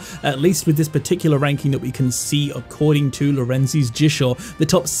far, at least with this particular ranking that we can see according to Lorenzi's Jisho, the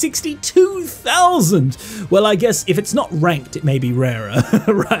top 62,000. Well, I guess if it's not ranked, it may be rarer,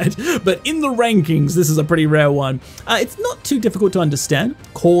 right? But in the rankings, this is a pretty rare one. It's not too difficult to understand.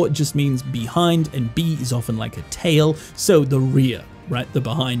 Ko just means behind, and bi is often like a tail, so the rear. Right, the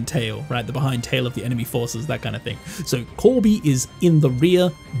behind tail, right, the behind tail of the enemy forces, that kind of thing. So Korbi is in the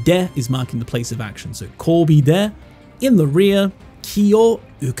rear, de is marking the place of action. So Korbi de, in the rear, ki o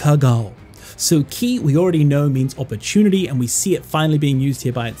ukagao. So ki, we already know, means opportunity, and we see it finally being used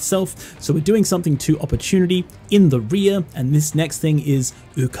here by itself. So we're doing something to opportunity in the rear, and this next thing is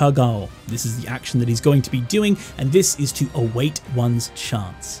ukagao. This is the action that he's going to be doing, and this is to await one's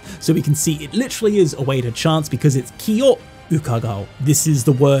chance. So we can see it literally is await a chance because it's ki o ukagao. This is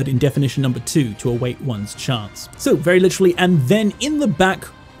the word in definition number 2, to await one's chance. So very literally, and then in the back,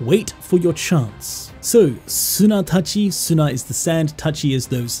 wait for your chance. So suna tachi, suna is the sand, tachi is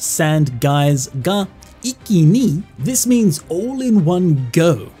those sand guys, ga iki ni, this means all in one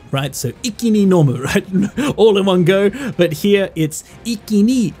go, right? So iki ni nomu, right? All in one go, but here it's iki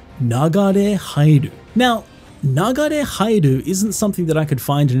ni nagare hairu. Now, nagare hairu isn't something that I could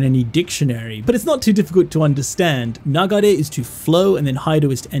find in any dictionary, but it's not too difficult to understand. Nagare is to flow, and then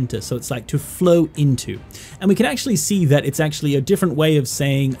hairu is to enter, so it's like to flow into. And we can actually see that it's actually a different way of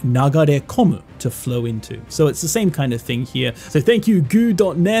saying nagare komu, to flow into. So it's the same kind of thing here. So thank you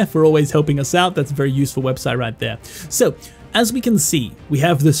goo.ne for always helping us out. That's a very useful website right there. So as we can see, we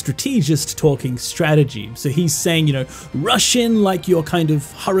have the strategist talking strategy. So he's saying, you know, rush in like your kind of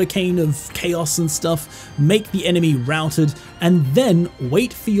hurricane of chaos and stuff, make the enemy routed, and then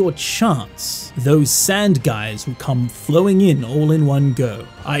wait for your chance. Those sand guys will come flowing in all in one go.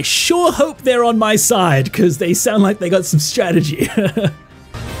 I sure hope they're on my side, because they sound like they got some strategy.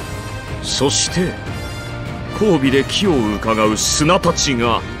 そして交尾で気を伺う砂たち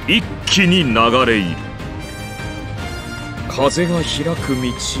が一気に流れ入る。風が開く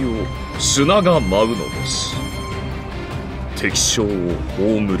道を砂が舞うのです。敵将を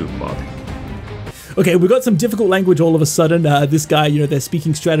葬るまで。Okay, we got some difficult language all of a sudden. This guy, you know, they're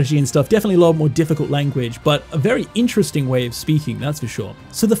speaking strategy and stuff. Definitely a lot more difficult language, but a very interesting way of speaking, that's for sure.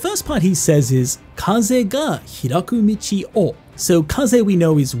 So the first part he says is, Kaze ga hiraku michi o. So kaze we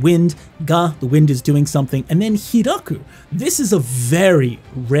know is wind, ga, the wind is doing something, and then hiraku. This is a very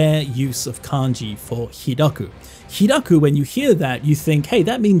rare use of kanji for hiraku. Hiraku, when you hear that, you think, hey,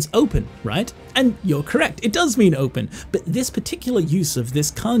 that means open, right? And you're correct, it does mean open, but this particular use of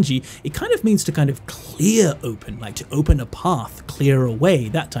this kanji, it kind of means to kind of clear open, like to open a path, clear a way,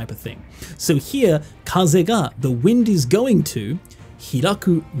 that type of thing. So here, kaze ga, the wind is going to,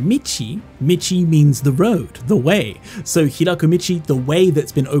 hiraku michi. Michi means the road, the way. So hiraku michi, the way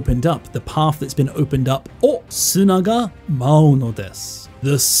that's been opened up, the path that's been opened up. O suna ga mau no desu.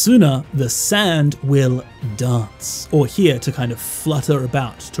 The suna, the sand, will dance. Or here, to kind of flutter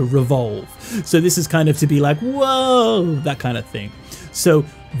about, to revolve. So this is kind of to be like, whoa, that kind of thing. So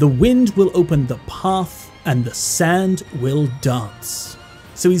the wind will open the path and the sand will dance.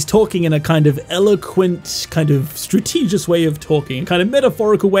 So he's talking in a kind of eloquent, kind of strategist way of talking, a kind of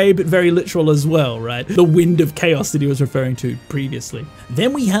metaphorical way, but very literal as well, right? The wind of chaos that he was referring to previously.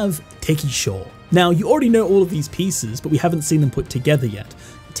 Then we have Tekisho. Now, you already know all of these pieces, but we haven't seen them put together yet.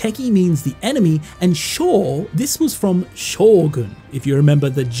 Teki means the enemy, and Sho, this was from Shogun, if you remember,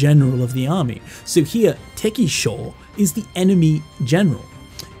 the general of the army. So here, Tekisho is the enemy general.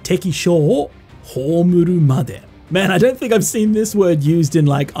 Tekisho o homuru made. Man, I don't think I've seen this word used in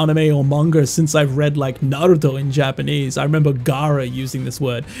like anime or manga since I've read like Naruto in Japanese. I remember Gaara using this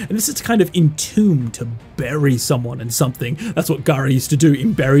word, and this is to kind of entomb, to bury someone in something. That's what Gaara used to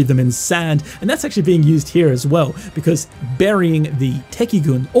do, bury them in sand, and that's actually being used here as well, because burying the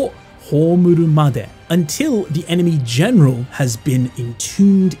Tekigun or homuru made until the enemy general has been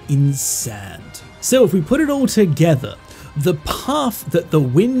entombed in sand. So if we put it all together, the path that the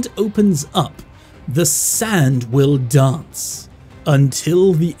wind opens up, the sand will dance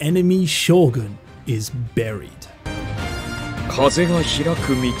until the enemy shogun is buried. 風が開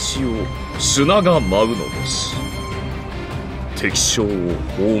く道を砂が舞うのです。敵将を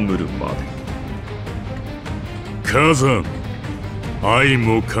葬るまで。火山、愛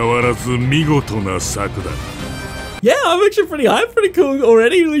も変わらず見事な策だ。 Yeah, I'm actually pretty cool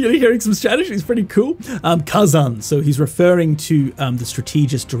already. You're hearing some strategy, it's pretty cool. Kazan, so he's referring to the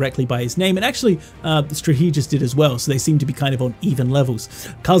strategist directly by his name, and actually the strategist did as well, so they seem to be kind of on even levels.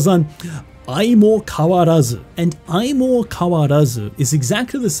 Kazan, ai mo kawarazu, and ai mo kawarazu is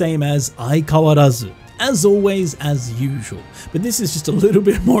exactly the same as ai kawarazu. As always, as usual. But this is just a little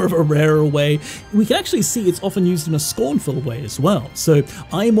bit more of a rarer way. We can actually see it's often used in a scornful way as well. So,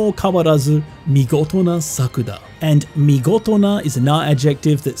 ai mo kawarazu migotona sakuda. And migotona is a na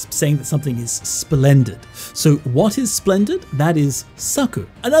adjective that's saying that something is splendid. So what is splendid? That is saku.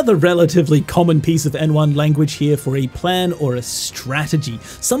 Another relatively common piece of N1 language here for a plan or a strategy.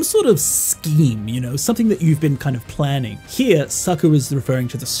 Some sort of scheme, you know, something that you've been kind of planning. Here, saku is referring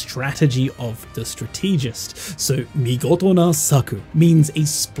to the strategy of the strategist. So migotona saku means a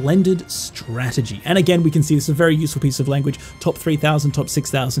splendid strategy. And again, we can see this is a very useful piece of language. Top 3,000, top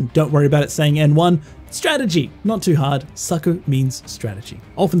 6,000. Don't worry about it saying N1. Strategy, not too hard. Saku means strategy,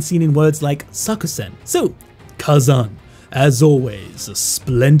 often seen in words like sakusen. So, Kazan, as always, a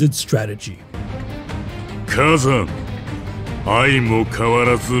splendid strategy. Kazan, 愛も変わ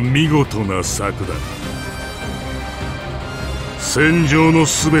らず見事な策だ。戦場の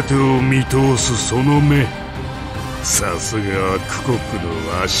すべてを見通すその目、さすが苦国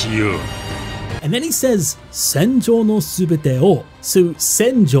の足よ。And then he says, Senjo no subete o. So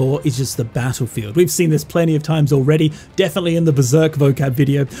Senjo is just the battlefield. We've seen this plenty of times already, definitely in the Berserk vocab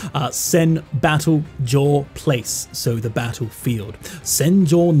video. Sen, battle, jo, place. So the battlefield.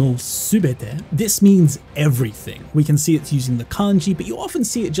 Senjo no subete. This means everything. We can see it's using the kanji, but you often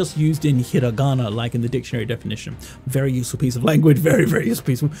see it just used in hiragana, like in the dictionary definition. Very useful piece of language, very, very useful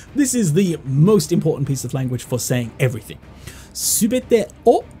piece. This is the most important piece of language for saying everything. Subete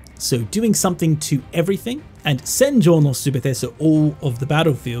o. So doing something to everything, and senjo no subete, so all of the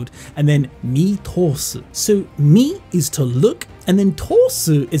battlefield, and then mi tosu. So mi is to look, and then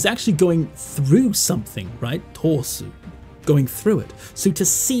tosu is actually going through something, right? Tosu, going through it. So to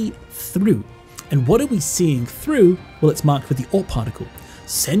see through. And what are we seeing through? Well, it's marked with the o particle.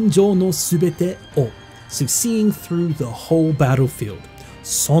 Senjo no subete o. So seeing through the whole battlefield.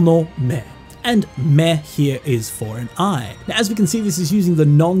 Sono me. And me here is for an eye. Now, as we can see, this is using the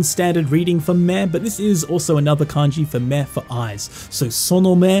non-standard reading for me, but this is also another kanji for me for eyes. So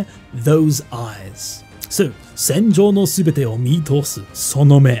sono me, those eyes. So senjo no subete o mitosu,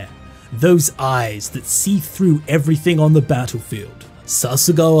 sono me, those eyes that see through everything on the battlefield.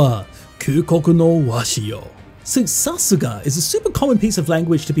 Sasuga wa kukoku no washi yo. So sasuga is a super common piece of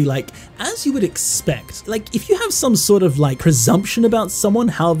language to be like, as you would expect, like if you have some sort of like presumption about someone,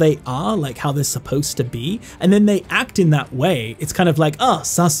 how they are, like how they're supposed to be, and then they act in that way, it's kind of like,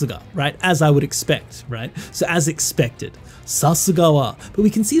 sasuga, right? As I would expect, right? So as expected. Sasuga wa. But we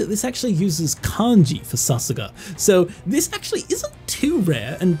can see that this actually uses kanji for sasuga. So this actually isn't too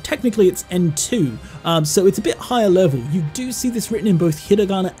rare, and technically it's N2, so it's a bit higher level. You do see this written in both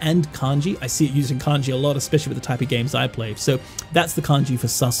hiragana and kanji. I see it used in kanji a lot, especially with the type of games I play. So that's the kanji for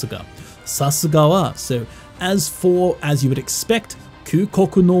sasuga. Sasuga wa. So as you would expect,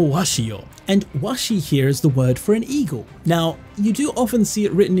 Kukoku no washi yo. And washi here is the word for an eagle. Now, you do often see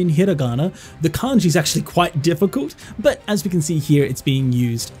it written in hiragana. The kanji is actually quite difficult, but as we can see here, it's being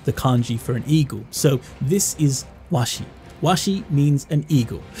used, the kanji, for an eagle. So this is washi. Washi means an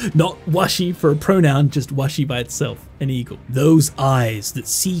eagle. Not washi for a pronoun, just washi by itself, an eagle. Those eyes that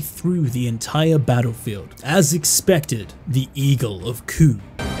see through the entire battlefield. As expected, the eagle of Ku.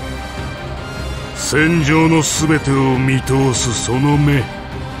 戦場のすべてを見通すその目。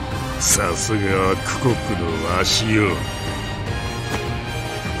さすが悪国の足よ。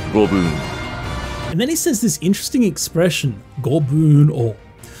Gobun. And then he says this interesting expression, Gobun o.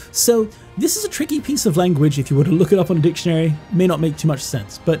 So this is a tricky piece of language. If you were to look it up on a dictionary, may not make too much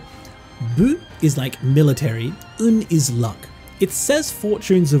sense, but bu is like military, un is luck. It says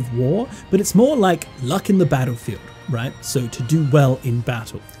fortunes of war, but it's more like luck in the battlefield, right? So to do well in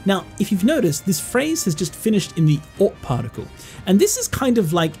battle. Now, if you've noticed, this phrase has just finished in the o particle, and this is kind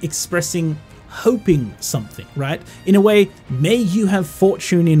of like expressing hoping something, right? In a way, may you have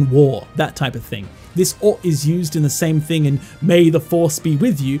fortune in war, that type of thing. This o is used in the same thing in may the force be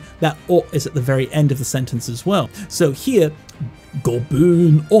with you. That o is at the very end of the sentence as well. So here,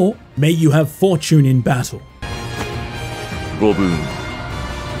 Gobun o, may you have fortune in battle. Gobun.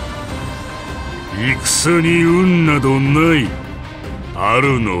 戦に運などない。あ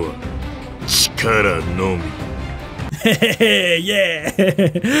るのは力のみ。Yeah,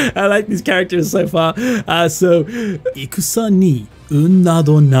 I like these characters so far. So, ikusa ni un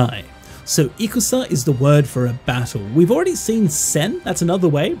nado nai. So ikusa is the word for a battle. We've already seen sen, that's another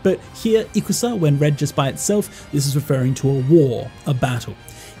way, but here ikusa, when read just by itself, this is referring to a war, a battle.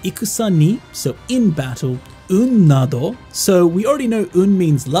 Ikusa ni, so in battle, un nado, so we already know un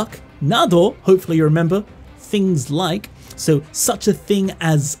means luck, nado, hopefully you remember, things like, so such a thing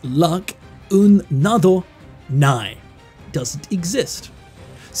as luck, un nado nai, doesn't exist.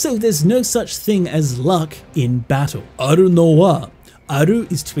 So there's no such thing as luck in battle. Aru no wa. Aru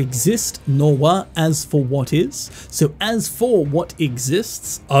is to exist, no wa as for what is. So as for what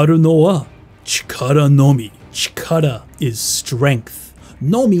exists, aru no wa chikara nomi. Chikara is strength.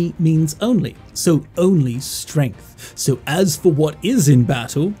 Nomi means only, so only strength. So as for what is in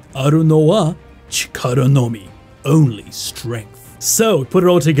battle, aru no wa chikara nomi, only strength. So put it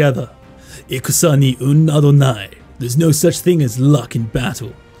all together. Ikusa ni un nado nai. There's no such thing as luck in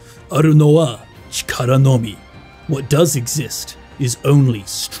battle. Aru no wa chikara nomi. What does exist is only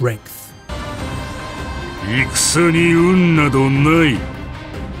strength. 戦に運などない。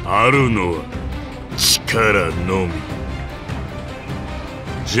あるのは力のみ。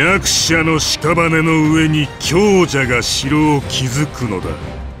弱者の屍の上に強者が城を築くのだ。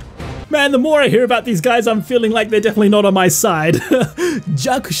Man, the more I hear about these guys, I'm feeling like they're definitely not on my side.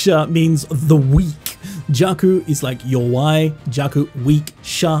 Jakusha means the weak. Jaku is like yowai, jaku, weak,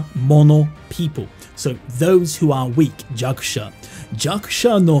 sha, mono, people. So those who are weak, jakusha.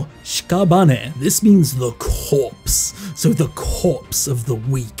 Jakusha no shikabane, this means the corpse. So the corpse of the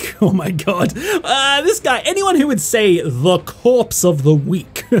weak. Oh my god. This guy, anyone who would say the corpse of the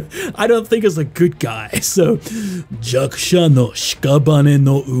weak, I don't think is a good guy. So, Jakusha no shikabane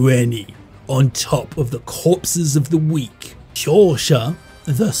no ue ni, on top of the corpses of the weak. Kyosha,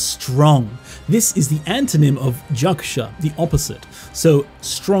 the strong. This is the antonym of jakusha, the opposite. So,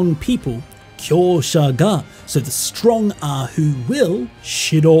 strong people, kyosha ga. So the strong are who will,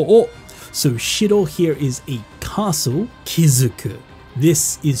 shiro o. So shiro here is a castle, kizuku.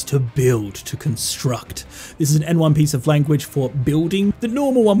 This is to build, to construct. This is an N1 piece of language for building. The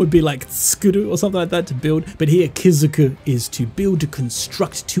normal one would be like tsukuru or something like that, to build. But here kizuku is to build, to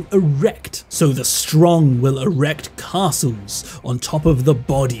construct, to erect. So the strong will erect castles on top of the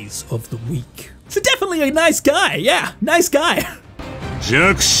bodies of the weak. So definitely a nice guy. Yeah, nice guy.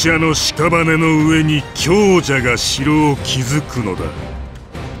 弱者の屍の上に強者が城を築くのだ。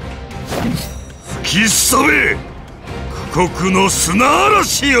吹きそべ、苦国の砂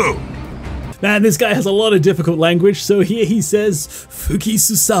嵐よ。 Man, this guy has a lot of difficult language, so here he says,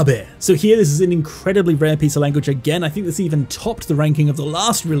 Fukisabe. So here this is an incredibly rare piece of language again. I think this even topped the ranking of the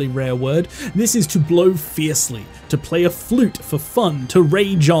last really rare word. This is to blow fiercely, to play a flute for fun, to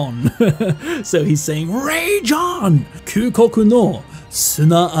rage on. So he's saying, rage on! Kukoku no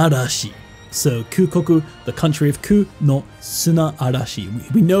suna arashi. So Kukoku, the country of Ku, no suna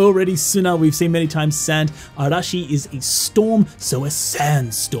arashi. We know already suna, we've seen many times sand. Arashi is a storm, so a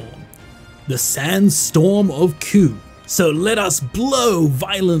sandstorm. The sandstorm of Ku. So let us blow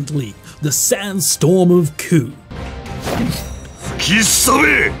violently. The sandstorm of Ku. 吹きそ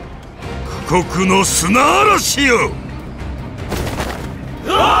べ、苦国の砂嵐よ。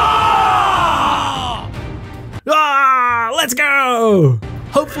Ah! Ah! Let's go! bro.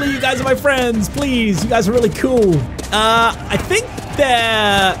 Hopefully you guys are my friends, please. You guys are really cool. I think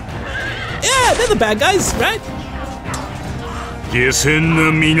they're the bad guys, right? 下船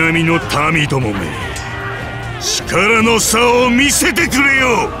な南の民どもめ、力の差を見せてくれ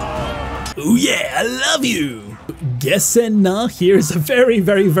よ。 Oh yeah, I love you. Gesen na here is a very,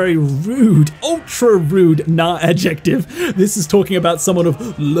 very, very rude, ultra rude na adjective. This is talking about someone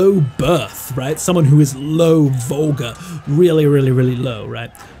of low birth, right? Someone who is low, vulgar, really, really, really low,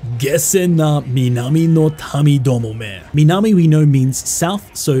 right? Gesen na minami no tami domo me. Minami we know means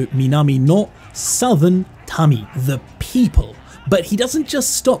south, so minami no, southern, tami, the people. But he doesn't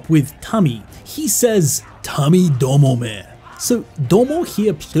just stop with tami, he says tami domo me. So domo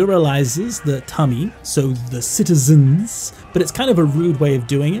here pluralizes the tami, so the citizens, but it's kind of a rude way of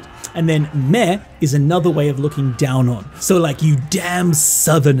doing it. And then me is another way of looking down on. So like, you damn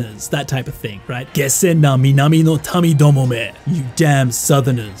southerners, that type of thing, right? Gesen na minami no tami domo me, you damn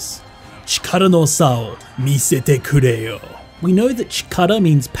southerners. Chikara no sa o misete kureyo. We know that chikara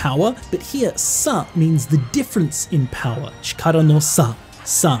means power, but here sa means the difference in power. Chikara no sa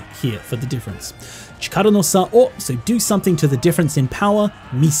here for the difference. Chikara no sa o, so do something to the difference in power,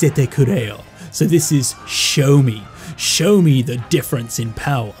 misete kureyo. So this is show me the difference in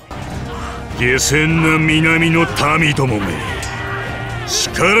power. 下船な南の民どもめ、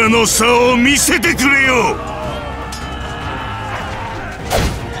力の差を見せてくれよ。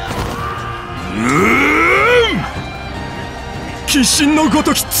Kishin no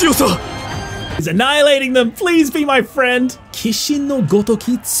gotoki tsuyosa. He's annihilating them. Please be my friend. Kishin no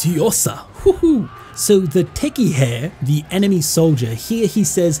gotoki tsuyosa. Woohoo. So the teki hair, the enemy soldier, here he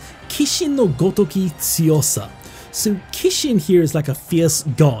says Kishin no gotoki tsuyosa. So Kishin here is like a fierce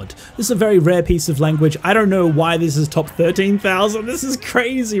god. This is a very rare piece of language. I don't know why this is top 13,000. This is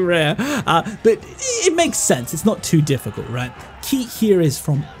crazy rare. But it makes sense. It's not too difficult, right? Ki here is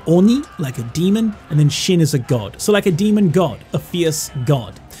from Oni, like a demon, and then Shin is a god. So like a demon god, a fierce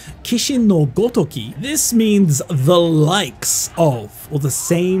god. Kishin no gotoki, this means the likes of, or the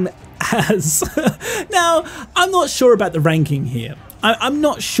same as. Now, I'm not sure about the ranking here. I'm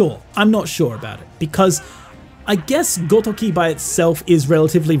not sure about it, because I guess gotoki by itself is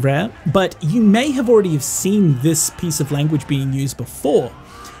relatively rare, but you may have already seen this piece of language being used before.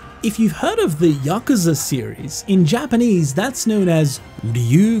 If you've heard of the Yakuza series, in Japanese that's known as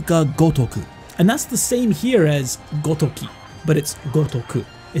Ryu ga gotoku, and that's the same here as gotoki, but it's gotoku.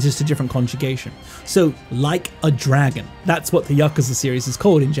 It's just a different conjugation. So, like a dragon. That's what the Yakuza series is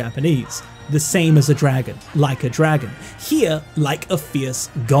called in Japanese. The same as a dragon, like a dragon. Here, like a fierce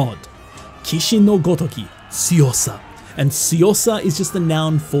god. Kishin no gotoki, tsuyosa. And tsuyosa is just the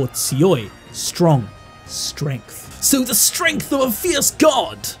noun for tsuyoi, strong, strength. So the strength of a fierce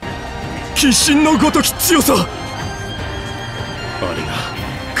god! Kishin no gotoki tsuyosa! あれが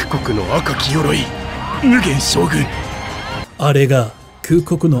苦国の赤き鎧、無限将軍。あれが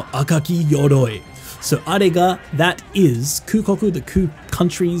Kukoku no akaki yoroi. So arega, that is Kukoku, the Ku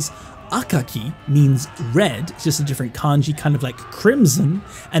country's. Akaki means red, it's just a different kanji, kind of like crimson.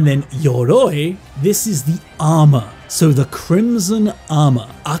 And then yoroi, this is the armor. So the crimson armor,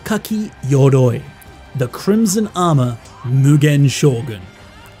 akaki yoroi. The crimson armor, Mugen Shogun,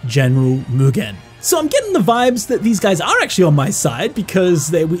 General Mugen. So I'm getting the vibes that these guys are actually on my side,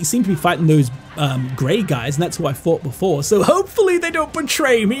 because we seem to be fighting those grey guys, and that's who I fought before. So hopefully they don't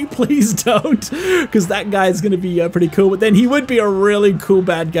betray me, please don't, because that guy's going to be pretty cool. But then he would be a really cool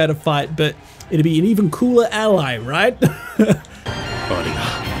bad guy to fight, but it'd be an even cooler ally, right?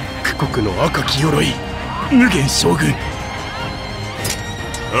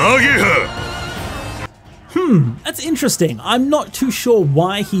 That's interesting. I'm not too sure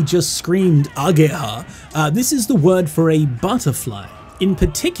why he just screamed ageha. This is the word for a butterfly. In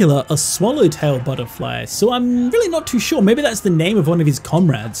particular, a swallowtail butterfly. So I'm really not too sure. Maybe that's the name of one of his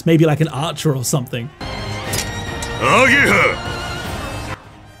comrades. Maybe like an archer or something. Ageha!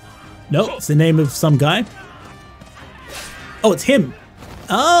 No, it's the name of some guy. Oh, it's him.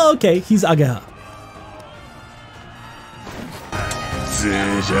 Oh, okay. He's ageha.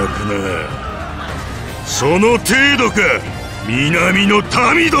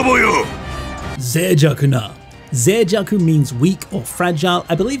 Zeijaku. Zeijaku means weak or fragile.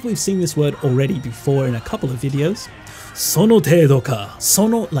 I believe we've seen this word already before in a couple of videos. Sono teido ka.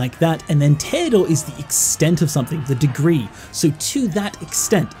 Sono like that, and then teido is the extent of something, the degree. So to that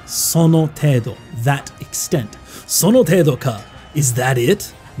extent, sono teido, that extent. Sono teido ka. Is that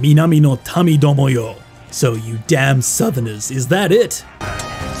it? Minami no tami domo yo. So you damn southerners, is that it?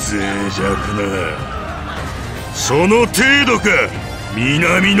 Sono teido ka.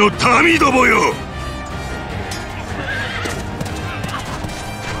 Minami no tami domo yo.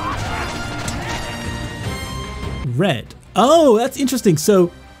 red. Oh, that's interesting.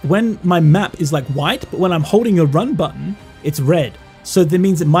 So when my map is like white, but when I'm holding a run button, it's red. So that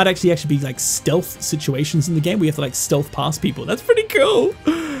means it might actually be like stealth situations in the game where you have to like stealth past people. That's pretty cool.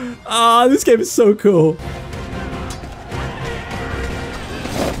 Ah, this game is so cool.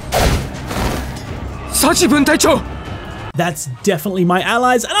 Saji Buntaicho! That's definitely my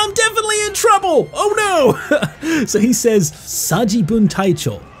allies, and I'm definitely in trouble! Oh no! So he says, Saji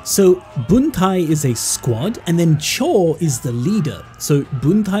Buntaicho. So Buntai is a squad, and then Cho is the leader. So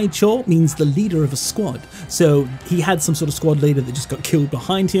Buntaicho means the leader of a squad. So he had some sort of squad leader that just got killed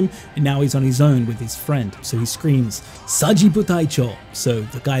behind him, and now he's on his own with his friend. So he screams, Saji Buntaicho. So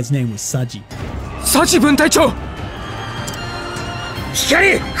the guy's name was Saji. Saji Buntaicho!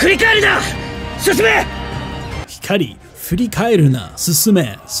 Hikari, furikaeru na! Susume! Hikari, furikaeru na,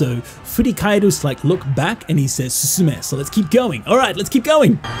 susume. So furikaeru is like look back, and he says susume. So let's keep going. All right, let's keep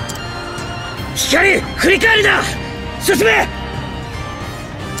going. Hikari, furikaeru na! Susume!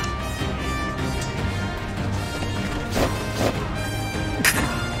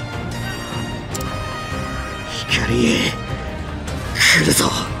 Hikari, kuru zo.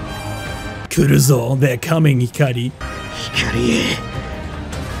 Kuru zo, they're coming, Hikari. Hikari,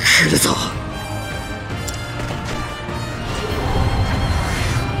 kuru zo.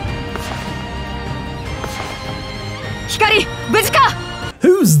 Hikari, buji ka?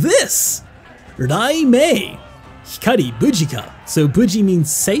 Who's this? Rai Mei. Hikari, buji ka? So buji means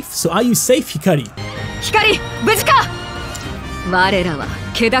safe. So are you safe, Hikari? Hikari, buji ka? 我らは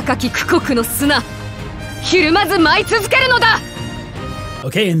気高き苦国の砂。ひるまず舞い続けるのだ。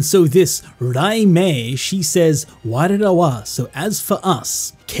 Okay, and so this Rai Mei, she says warera wa. So as for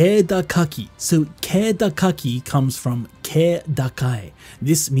us, ke dakaki. So ke dakaki comes from ke dakai.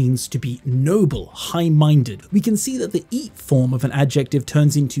 This means to be noble, high-minded. We can see that the eat form of an adjective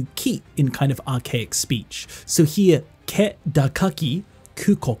turns into ki in kind of archaic speech. So here, ke dakaki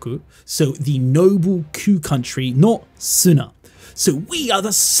kukoku. So the noble ku country, not suna. So we are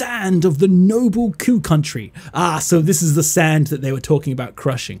the sand of the noble ku country. Ah, so this is the sand that they were talking about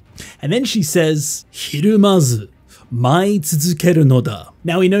crushing. And then she says, hirumazu, mai tsuzukeru no da.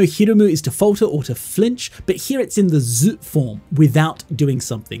 Now we know hirumu is to falter or to flinch, but here it's in the zu form, without doing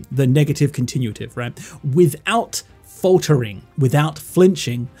something, the negative continuative, right? Without faltering, without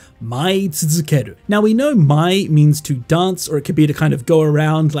flinching, mai tsuzukeru. Now we know mai means to dance, or it could be to kind of go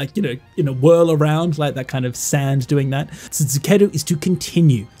around, like, you know, whirl around, like that kind of sand doing that. Tsuzukeru is to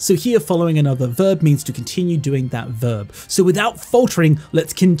continue. So here following another verb means to continue doing that verb. So without faltering,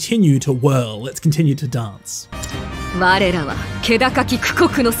 let's continue to whirl, let's continue to dance. 我らは気高き苦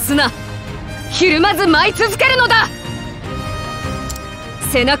国の砂。ひるまず舞い続けるのだ。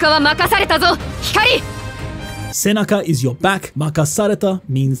背中は任されたぞ、光。 Senaka is your back, makasareta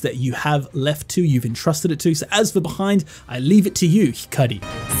means that you have left to, you've entrusted it to. So as for behind, I leave it to you, Hikari.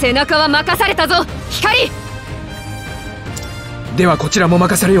 背中は任されたぞ、光。ではこちらも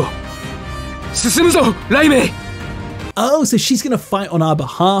任されよう。進むぞ、ライメイ。 Oh, so she's gonna fight on our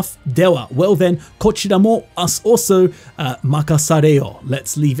behalf. Dewa. Well then, kochira mo, us also, makasareo.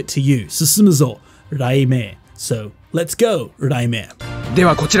 Let's leave it to you. Susumu zo, Raime. So let's go, Raime. で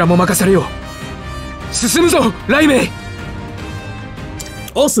はこちらも任されよう。 進むぞ、ライメイ。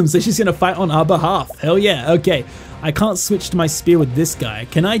 Awesome, so she's gonna fight on our behalf. Hell yeah, okay. I can't switch to my spear with this guy.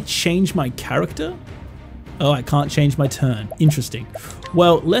 Can I change my character? Oh, I can't change my turn. Interesting.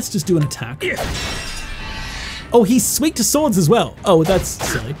 Well, let's just do an attack. Oh, he's weak to swords as well. Oh, that's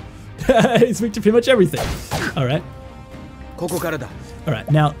silly. He's weak to pretty much everything. Alright. ここからだ。Alright,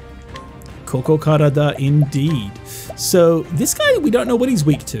 now, Koko Karada indeed. So, this guy, we don't know what he's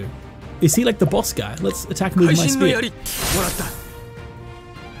weak to. Is he like the boss guy? Let's attack him with my spear.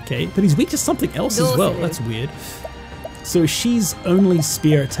 Okay, but he's weak to something else as well. That's weird. So she's only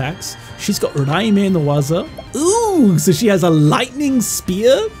spear attacks. She's got Raime no waza. Ooh, so she has a lightning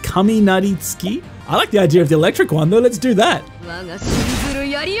spear, Kami Naritsuki. I like the idea of the electric one though. Let's do that.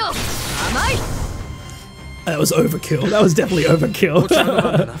 That was overkill. That was definitely overkill.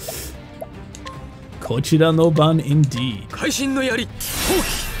 Kochira no ban indeed.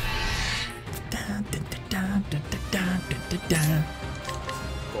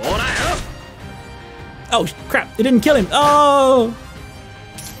 Oh crap, it didn't kill him. Oh!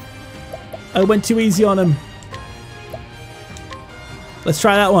 I went too easy on him. Let's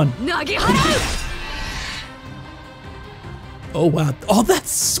try that one. Oh wow. Oh,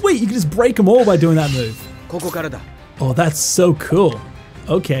 that's sweet. You can just break them all by doing that move. Oh, that's so cool.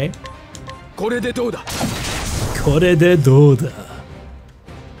 Okay. これでどうだ? これでどうだ?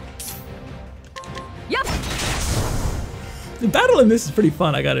 The battle in this is pretty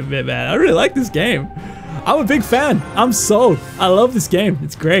fun, I gotta admit, man. I really like this game. I'm a big fan. I'm sold. I love this game.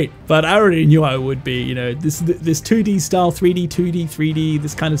 It's great. But I already knew I would be, you know, this 2D style, 3D, 2D, 3D,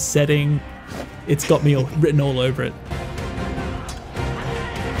 this kind of setting. It's got me written all over it.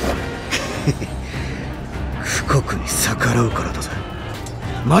 富国に逆らうからだぜ。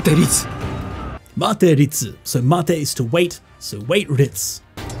待て、リツ。待て、リツ。So 待て is to wait. So wait, Ritz.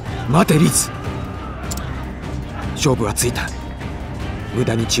 待て、リツ。勝負はついた。無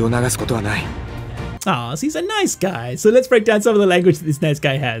駄に血を流すことはない。Ah, so he's a nice guy. So let's break down some of the language that this nice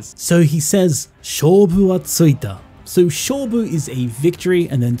guy has. So he says, 勝負はついた. So shobu is a victory,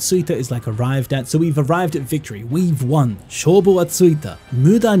 and then tsuita is like arrived at. So we've arrived at victory. We've won. Shobu wa tsuita.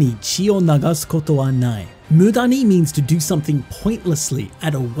 Muda ni chi o nagasu koto wa nai. Muda ni means to do something pointlessly,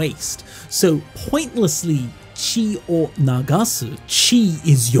 at a waste. So pointlessly, chi o nagasu. Chi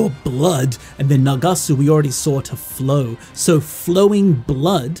is your blood, and then nagasu we already saw to flow. So flowing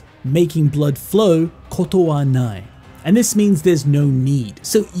blood, making blood flow, koto wa nai. And this means there's no need.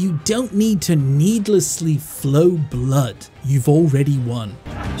 So you don't need to needlessly flow blood. You've already won.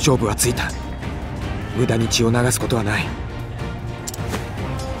 勝負はついた。無駄に血を流すことはない。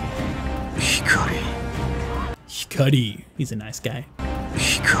光。Hikari. He's a nice guy.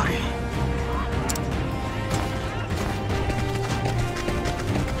 光。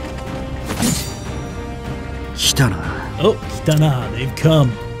来たな。Oh, 来たな. They've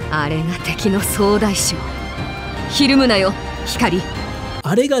come. あれが敵の総大将。ひるむなよ、光。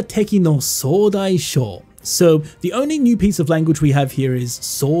あれが敵の総大将. So the only new piece of language we have here is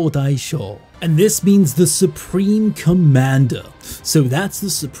総大将. And this means the supreme commander. So that's the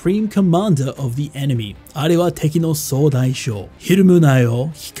supreme commander of the enemy. あれは敵の総大将. ひるむなよ、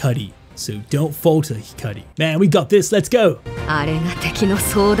光. So don't falter, Hikari. Man, we got this. Let's go. あれが敵の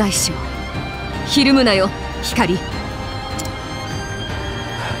総大将。ひるむなよ、光。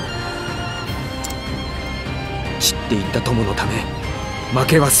知っていった友のため負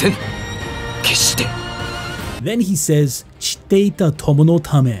けはせん。決して。 Then he says, 知っていた友の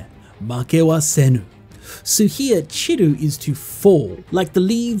ため負けはせぬ. So here, chiru is to fall, like the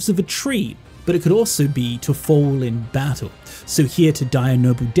leaves of a tree, but it could also be to fall in battle. So here to die a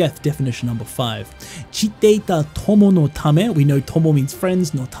noble death, definition number 5. 知っていた友のため, we know tomo means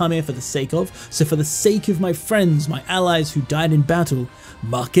friends, no tame for the sake of. So for the sake of my friends, my allies who died in battle,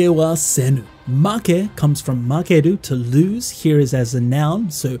 負けはせぬ. Make comes from makeru, to lose, here is as a noun,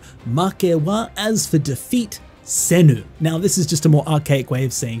 so make wa as for defeat, senu. Now this is just a more archaic way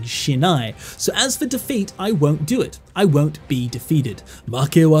of saying shinai, so as for defeat, I won't do it, I won't be defeated.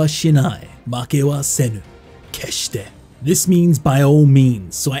 Make wa shinai, make wa senu, keshite. This means by all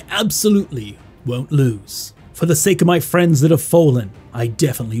means, so I absolutely won't lose. For the sake of my friends that have fallen, I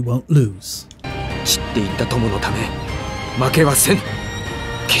definitely won't lose. 知っていった友のため負けはせん。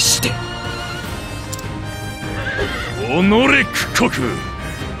決して。己苦国、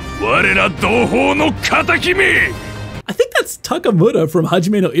我ら同胞の仇め。 I think that's Takamura from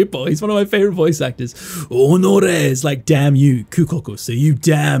Hajime no Ippo. He's one of my favorite voice actors. Onore is like damn you, Kukoku, so you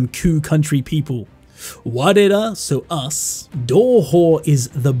damn Ku country people. Warera, so us. Doho is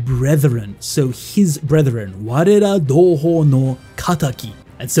the brethren, so his brethren. Warera doho no kataki.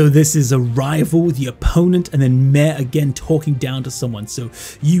 And so this is a rival, the opponent, and then me again talking down to someone. So,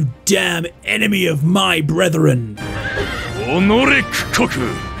 you damn enemy of my brethren. 己苦国、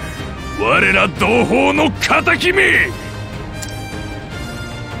我ら同胞の仇め。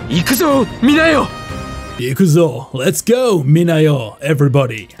行くぞ、皆よ。行くぞ, let's go, minayo,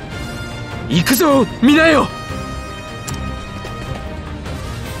 everybody. 行くぞ、皆よ。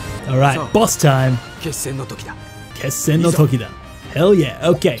Alright, boss time. 決戦の時だ。決戦の時だ. Hell yeah,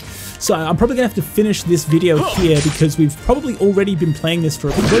 okay. So I'm probably gonna have to finish this video here because we've probably already been playing this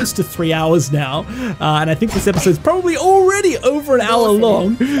for close to 3 hours now. And I think this episode's probably already over an hour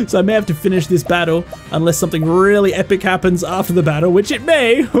long. So I may have to finish this battle unless something really epic happens after the battle, which it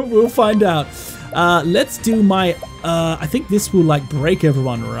may. We'll find out. Let's do my, I think this will like break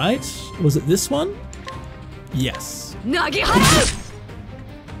everyone, right? Was it this one? Yes. It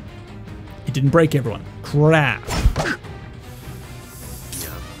didn't break everyone. Crap.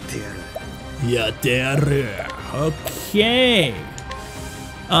 Yateru. Okay.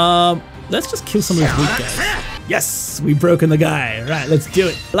 Let's just kill some of these weak guys. Yes, we've broken the guy. Right, let's do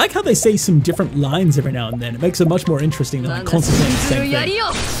it. I like how they say some different lines every now and then. It makes it much more interesting than like constantly saying the same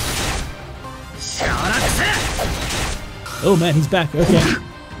thing. Oh man, he's back. Okay.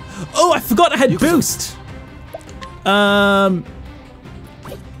 Oh, I forgot I had boost.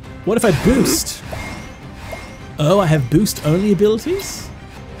 What if I boost? Oh, I have boost only abilities?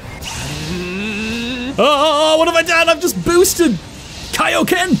 Oh, what have I done? I've just boosted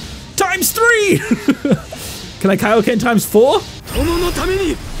Kaioken times 3! Can I Kaioken times 4? 殿のため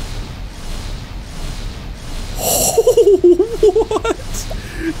に What?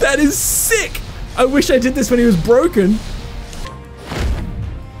 That is sick! I wish I did this when he was broken.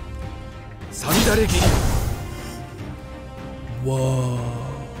 サンダレギ Whoa,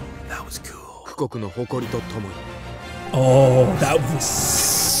 that was cool. 苦国の誇りとともに Oh, that was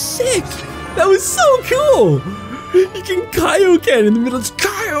sick! That was so cool! You can Kaioken in the middle. It's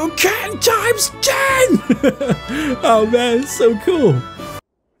Kaioken times 10! Oh man, it's so cool.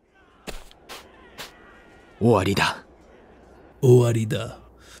 終わりだ Owarida.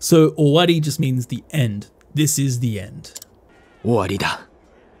 So owari just means the end. This is the end. 終わりだ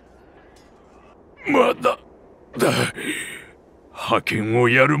まだだ派遣を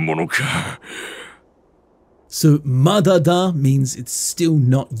やるものか So madada means it's still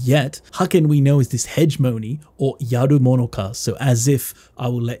not yet. Haken we know is this hegemony or yarumonoka. So as if I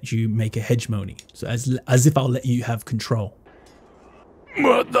will let you make a hegemony. So as if I'll let you have control.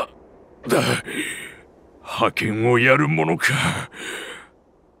 まだだ派遣をやるものか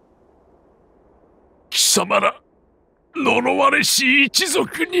貴様ら呪われし一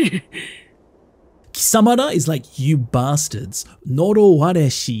族に Kisamara is like you bastards. Noro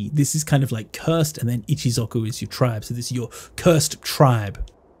wareshi. This is kind of like cursed, and then Ichizoku is your tribe. So this is your cursed tribe.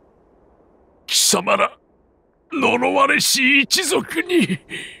 貴様ら呪われし一族に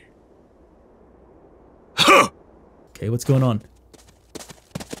Okay, what's going on?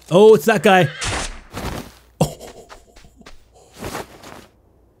 Oh, it's that guy.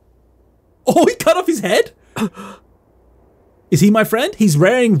 Oh, he cut off his head? Is he my friend? He's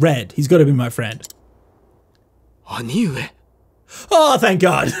wearing red. He's got to be my friend. 兄上 Oh, thank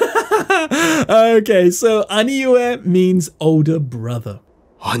God. Okay, so Aniue means older brother.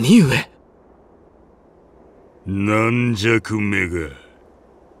 兄上 軟弱めが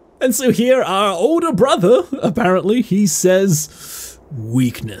And so here, our older brother, apparently, he says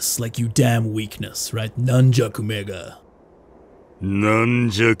weakness, like you damn weakness, right? Nanjaku mega. 軟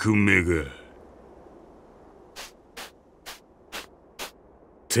弱めが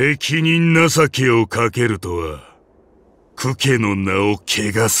敵に情けをかけるとは苦家の名を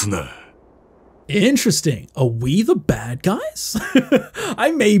汚すな Interesting. Are we the bad guys?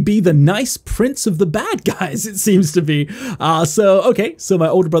 I may be the nice prince of the bad guys, it seems to be. Okay, so my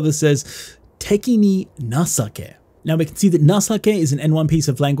older brother says, Teki ni nasake. Now we can see that nasake is an N1 piece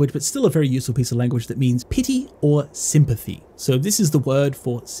of language, but still a very useful piece of language that means pity or sympathy. So this is the word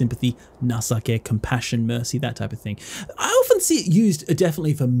for sympathy, nasake, compassion, mercy, that type of thing. I often see it used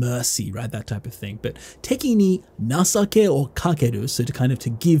definitely for mercy, right? That type of thing. But teki ni nasake or kakeru, so to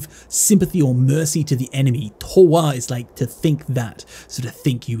give sympathy or mercy to the enemy. Towa is like to think that. So to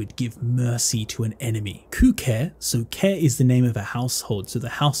think you would give mercy to an enemy. Kuke, so ke is the name of a household. So the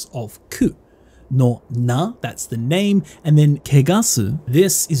house of ku. No na, that's the name, and then kegasu,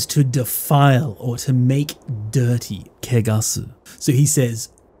 this is to defile or to make dirty, kegasu. So he says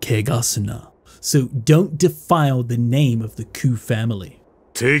kegasuna. So don't defile the name of the Ku family.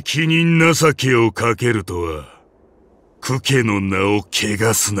 敵に情けをかけるとは苦家の名を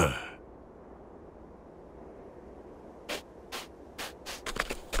汚すな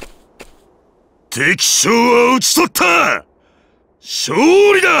敵将は討ち取った勝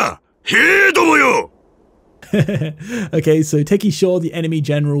利だ Okay, so Tekisho, the enemy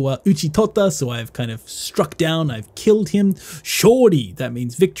general, Uchitotta, so I've kind of struck down, I've killed him. Shori, that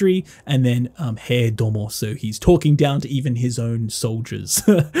means victory. And then Heidomo, so he's talking down to even his own soldiers.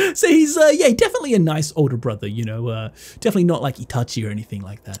 So he's, yeah, definitely a nice older brother, you know, definitely not like Itachi or anything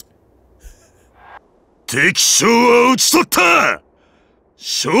like that. 敵将は討ち取った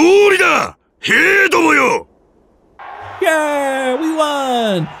勝利だ兵どもよ Yeah, we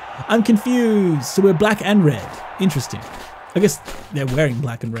won! I'm confused. So we're black and red. Interesting. I guess they're wearing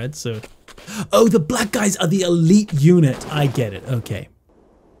black and red, so... Oh, the black guys are the elite unit. I get it. Okay.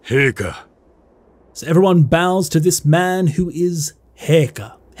 陛下 So everyone bows to this man who is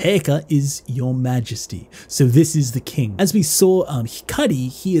Heika. Heika is your majesty. So this is the king. As we saw, Hikari,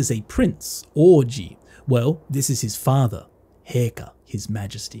 he is a prince. Oji. Well, this is his father. Heika. His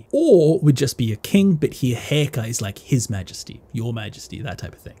majesty. Or would just be a king, but here Heika is like his majesty, your majesty, that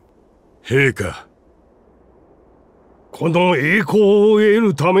type of thing. 陛下この栄光を得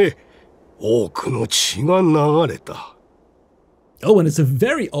るため多くの血が流れた Oh, and it's a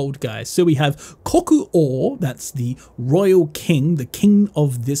very old guy. So we have Koku-o, that's the royal king, the king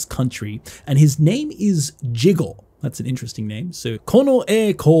of this country, and his name is Jigo. That's an interesting name. So, kono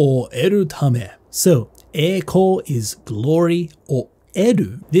eiko eru tame. So, eiko is glory or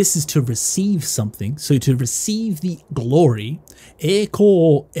eru, this is to receive something, so to receive the glory, eiko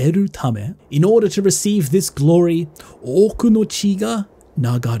o eru tame, in order to receive this glory, oku no chi ga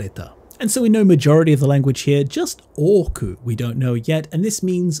nagareta. And so we know majority of the language here, just oku we don't know yet, and this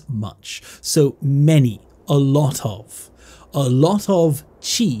means much. So many, a lot of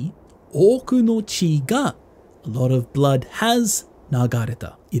chi, oku no chi ga, a lot of blood has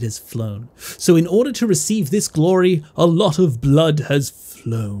nagareta, it has flown. So in order to receive this glory, a lot of blood has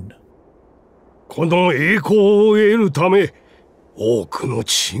flown. この栄光を得るため、多くの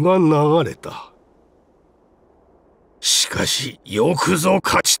血が流れた。しかし、よくぞ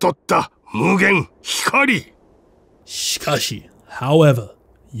勝ち取った無限光。しかし, however,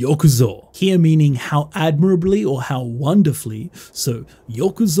 yokuzo, here meaning how admirably or how wonderfully. So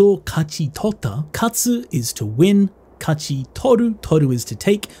yokuzo kachi totta, katsu is to win, kachi toru, toru is to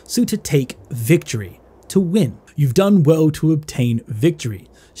take, so to take victory, to win. You've done well to obtain victory.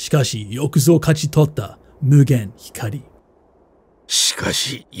 しかし、よくぞ勝ち取った無限光。しか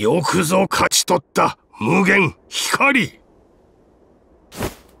し、よくぞ勝ち取った無限光。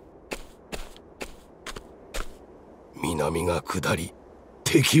南が下り、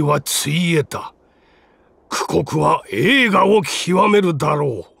敵はついえた。苦国は栄華を極めるだ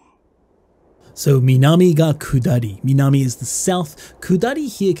ろう。So Minami ga kudari. Minami is the south. Kudari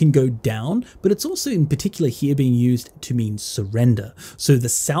here can go down, but it's also in particular here being used to mean surrender. So the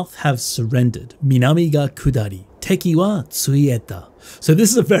south have surrendered. Minami ga kudari. Teki wa tsuieta. So this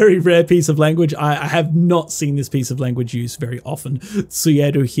is a very rare piece of language. I have not seen this piece of language used very often.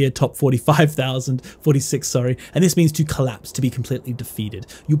 Tsuieru here, top 46, sorry. And this means to collapse, to be completely defeated.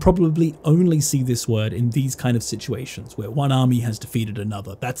 You probably only see this word in these kind of situations where one army has defeated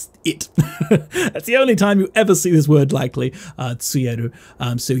another. That's it. That's the only time you ever see this word likely, tsuieru.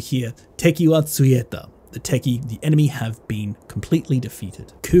 So here, teki wa tsuieta. The teki, the enemy, have been completely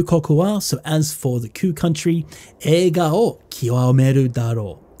defeated. Kukoku wa, so as for the Ku country, eiga o kiwameru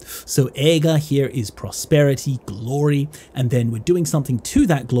daro. So eiga here is prosperity, glory, and then we're doing something to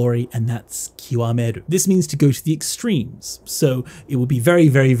that glory, and that's kiwameru. This means to go to the extremes. So it will be very,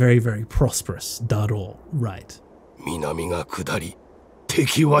 very, very, very prosperous. Daro, right. 南が下り、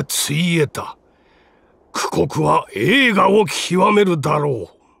敵はついえた。苦国は栄華を極めるだ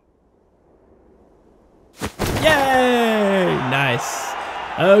ろう。 Yay! Nice.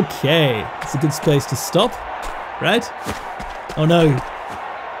 Okay, it's a good place to stop, right? Oh no.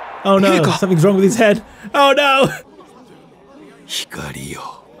 Oh no, something's wrong with his head. Oh no! 光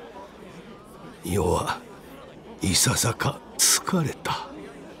よ。世はいささか疲れた。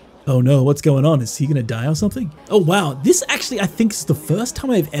 Oh no, what's going on? Is he gonna die or something? Oh wow, this actually I think is the first time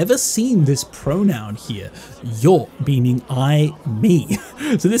I've ever seen this pronoun here. Yo, meaning I, me.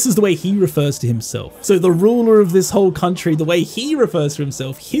 So this is the way he refers to himself. So the ruler of this whole country, the way he refers to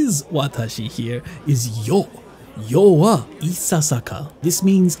himself, his watashi here is yo. Yo wa isasaka. This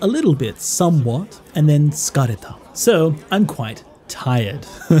means a little bit, somewhat, and then tsukareta. So I'm quite tired,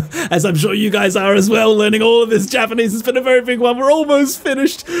 as I'm sure you guys are as well. Learning all of this Japanese has been a very big one. We're almost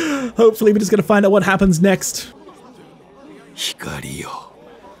finished. Hopefully we're just going to find out what happens next. 光よ。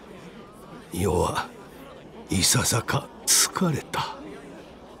世はいささか疲れた。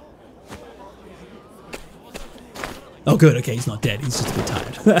 Oh good, okay, he's not dead, he's just a bit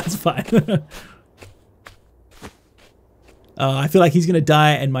tired. That's fine. I feel like he's going to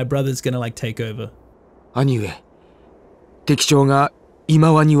die and my brother's going to like take over. 兄上、敵将が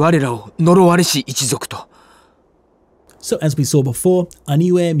今はに我らを呪われし一族と。 So as we saw before,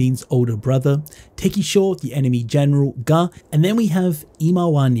 Aniue means older brother, Tekisho, the enemy general, Ga, and then we have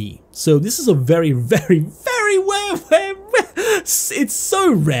Imawani. So this is a very, very, very rare. It's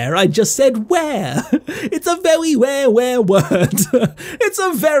so rare, I just said where. It's a very rare word. It's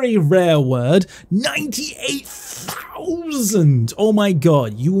a very rare word. 98,000. Oh my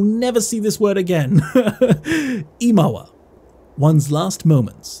god, you will never see this word again. Imawa, one's last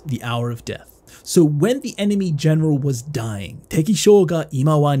moments, the hour of death. So when the enemy general was dying, Tekisho ga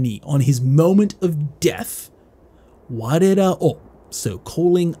Imawa ni, on his moment of death, warera o, so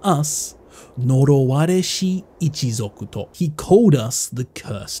calling us, noroware shi ichizoku to, he called us the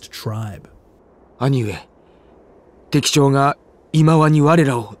cursed tribe. 兄上、敵将が今はに我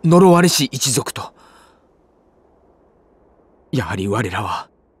らを呪われし一族と。やはり我ら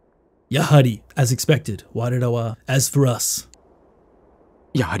は。Yahari, as expected, warera wa, as for us.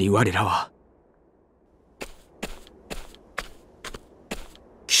 やはり我らは。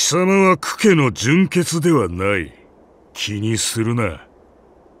 貴様は苦家の純血ではない。気にするな。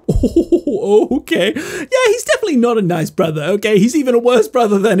 Oh, okay. Yeah, he's definitely not a nice brother, okay? He's even a worse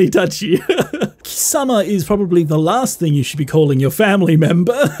brother than Itachi. 貴 Kisama is probably the last thing you should be calling your family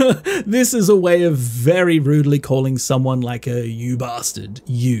member. This is a way of very rudely calling someone like a you bastard,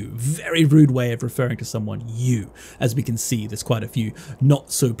 you. Very rude way of referring to someone, you. As we can see, there's quite a few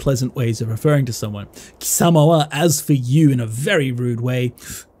not so pleasant ways of referring to someone. Kisama wa, as for you, in a very rude way.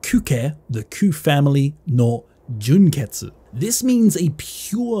 Kuke, the Ku family, no junketsu. This means a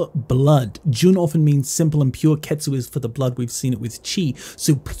pure blood. Jun often means simple and pure. Ketsu is for the blood. We've seen it with Chi.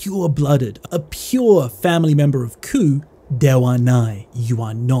 So pure blooded. A pure family member of Ku, dewa nai. You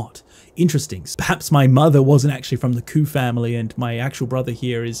are not. Interesting. Perhaps my mother wasn't actually from the Ku family and my actual brother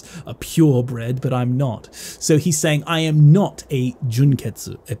here is a purebred, but I'm not. So he's saying I am not a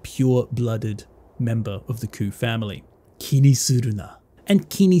junketsu, a pure blooded member of the Ku family. Kinisuru na. And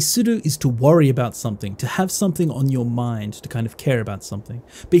kinisuru is to worry about something, to have something on your mind, to kind of care about something.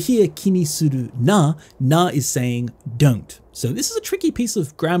 But here, kinisuru na is saying don't. So this is a tricky piece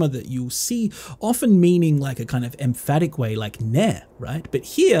of grammar that you'll see often meaning like a kind of emphatic way, like ne, right? But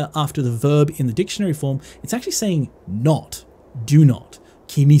here, after the verb in the dictionary form, it's actually saying not, do not,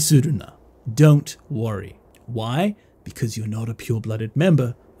 kinisuru na, don't worry. Why? Because you're not a pure-blooded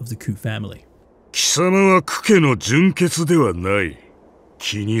member of the Ku family. 貴様はク家の純血ではない。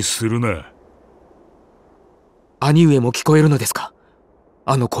気にするな。兄上も聞こえるのですか？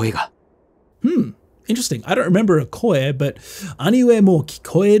あの声が。Interesting. I don't remember a koe, but 兄上も聞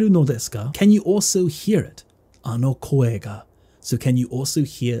こえるのですか? Can you also hear it? あの声が. So can you also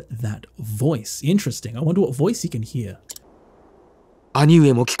hear that voice? Interesting. I wonder what voice you can hear. 兄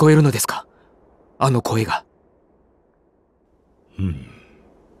上も聞こえるのですか？あの声が。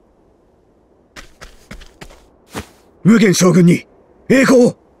無限将軍に栄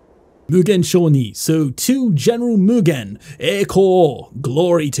光。 Mugen Shoni. So to General Mugen, Eiko,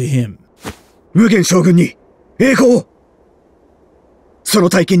 glory to him. 無限将軍に栄光。その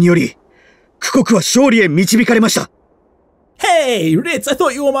体験により、苦国は勝利へ導かれました。 Hey, Ritz, I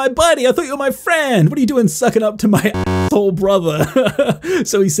thought you were my buddy. I thought you were my friend. What are you doing sucking up to my asshole brother?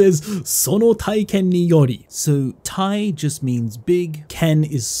 So he says, Sono taiken ni yori. So tai just means big. Ken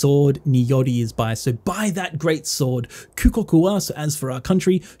is sword. Ni yori is by. So by that great sword. Kukoku wa, so as for our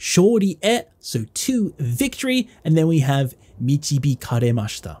country. Shori e, so to victory. And then we have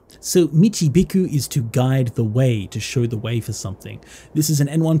michibikaremashita. So michibiku is to guide the way, to show the way for something. This is an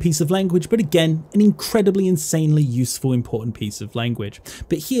N1 piece of language, but again, an incredibly, insanely useful, important piece of language.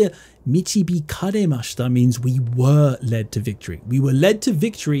 But here, michibikaremashita means we were led to victory. We were led to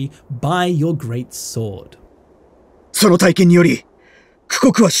victory by your great sword. その体験により、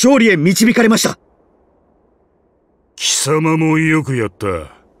苦国は勝利へ導かれました。貴様もよくやった。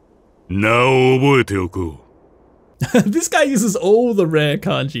名を覚えておこう。 This guy uses all the rare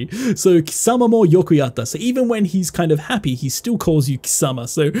kanji. So Kisama mo yokuyatta. So even when he's kind of happy, he still calls you Kisama.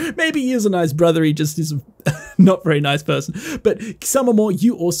 So maybe he is a nice brother, he just is a not very nice person. But Kisama mo,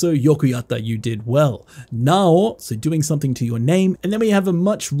 you also yokuyatta, you did well. Nao, so doing something to your name. And then we have a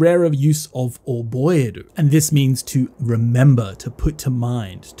much rarer use of oboeru. And this means to remember, to put to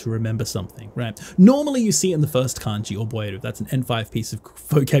mind, to remember something, right? Normally you see it in the first kanji, oboeru. That's an N5 piece of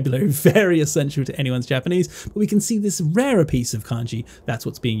vocabulary, very essential to anyone's Japanese. But we can see this rarer piece of kanji, that's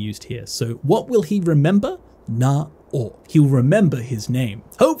what's being used here. So what will he remember? Na o. He'll remember his name.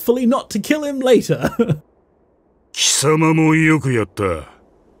 Hopefully not to kill him later. 貴様もよくやった。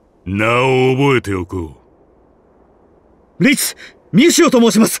名を覚えておこう。律、Mishuyoと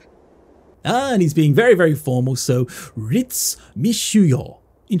申します。 And he's being very, very formal. So, Ritz Mishuyo.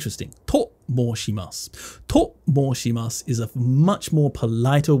 Interesting. To moshimasu. To moshimasu is a much more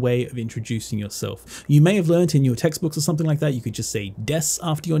politer way of introducing yourself. You may have learned in your textbooks or something like that, you could just say des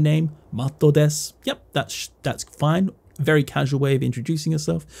after your name. Matto des. Yep, that's fine. Very casual way of introducing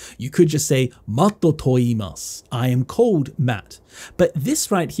yourself. You could just say Matto toimasu. I am called Matt. But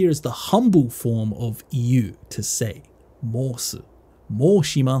this right here is the humble form of you to say. Mosu.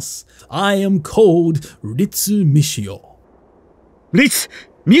 Moshimasu. I am called Ritsu Mishuyo. Ritsu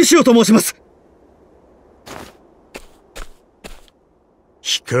Mishuyoと申します。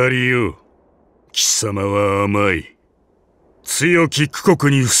光よ、貴様は甘い。強き苦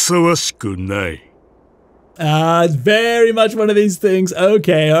国にふさわしくない。 It's very much one of these things.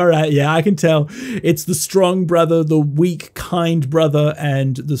 Okay, all right, yeah, I can tell. It's the strong brother, the weak, kind brother,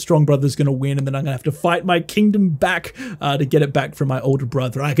 and the strong brother's going to win, and then I'm going to have to fight my kingdom back to get it back from my older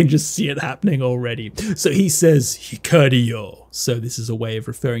brother. I can just see it happening already. So he says, Hikari yo. So this is a way of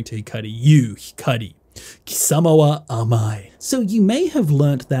referring to Hikari. You, Hikari. Kisama wa amai. So you may have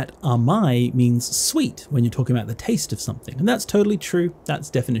learnt that amai means sweet when you're talking about the taste of something. And that's totally true. That's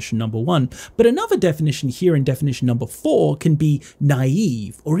definition number 1. But another definition here in definition number 4 can be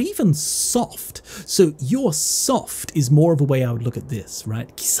naive or even soft. So you're soft is more of a way I would look at this,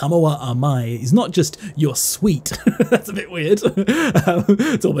 right? Kisama wa amai is not just you're sweet. That's a bit weird.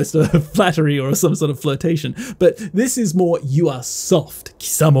 It's almost a flattery or some sort of flirtation. But this is more you are soft.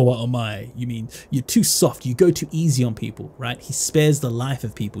 Kisama wa amai. You mean you're too soft. You go too easy on people, right? He spares the life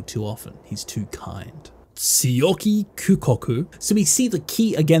of people too often. He's too kind. Tsuyoki kukoku. So we see the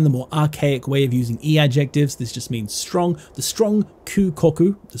ki again, the more archaic way of using e adjectives. This just means strong. The strong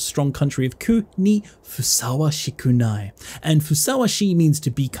kukoku, the strong country of ku, ni fusawashikunai. And fusawashi means to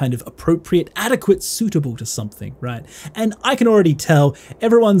be kind of appropriate, adequate, suitable to something, right? And I can already tell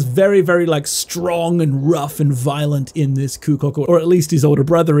everyone's very, very like strong and rough and violent in this kukoku, or at least his older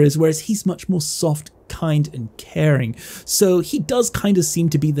brother is, whereas he's much more soft, kind and caring. So he does kind of seem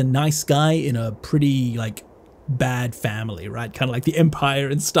to be the nice guy in a pretty like bad family, right? Kind of like the Empire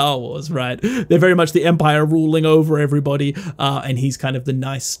in Star Wars, right? They're very much the Empire ruling over everybody, and he's kind of the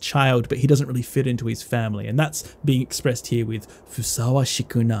nice child, but he doesn't really fit into his family. And that's being expressed here with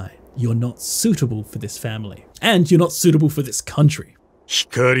fusawashikunai. You're not suitable for this family, and you're not suitable for this country.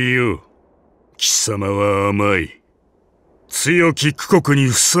 Hikari yo, kisama wa amai. Tsuyoki kukoku ni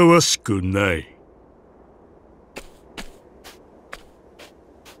fusawashiku nai.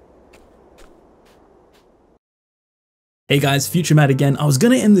 Hey guys, Future Matt again. I was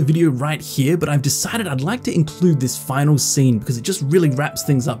gonna end the video right here, but I've decided I'd like to include this final scene because it just really wraps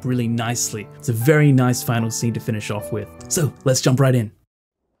things up really nicely. It's a very nice final scene to finish off with. So let's jump right in.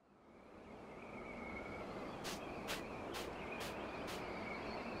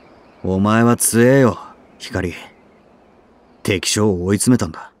 So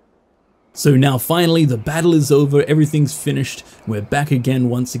now finally the battle is over, everything's finished. We're back again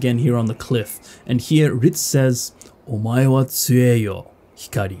once again here on the cliff. And here Ritz says, Omae wa tsue yo,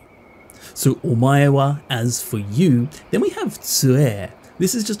 Hikari. So omae wa, as for you, then we have tsue.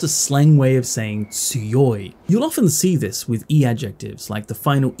 This is just a slang way of saying tsuyoi. You'll often see this with e adjectives, like the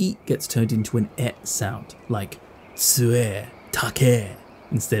final e gets turned into an e sound, like tsue, take,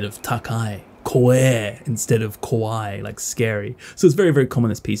 instead of takai, koe instead of kowai, like scary. So it's very, very common,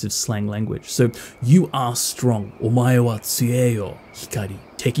 this piece of slang language. So you are strong. Omae wa tsue yo, Hikari.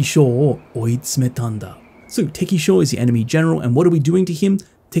 Tekisho o oitsumetanda. So Tekisho is the enemy general, and what are we doing to him?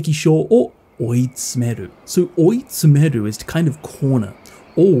 Tekisho o oitsumeru. So oitsumeru is to kind of corner.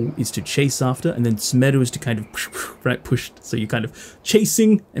 O is to chase after, and then tsumeru is to kind of right push. So you're kind of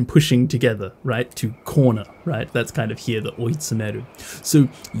chasing and pushing together, right? To corner, right? That's kind of here the oitsumeru. So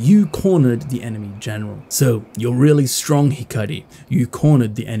you cornered the enemy general. So you're really strong, Hikari. You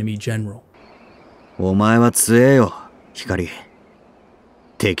cornered the enemy general. Omae wa tsue yo, Hikari.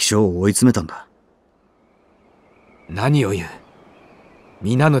 Tekisho o oitsumetanda. 何を言う。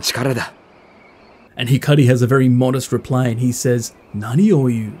皆の力だ。 And Hikari has a very modest reply, and he says, Nani o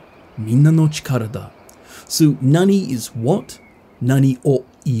yu, minna no chikara da. So nani is what? Nani o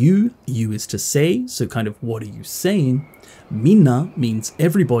yu, yu is to say, so kind of what are you saying? Minna means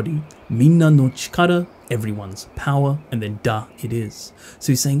everybody, minna no chikara, everyone's power, and then da, it is.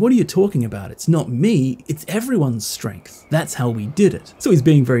 So he's saying, what are you talking about? It's not me, it's everyone's strength. That's how we did it. So he's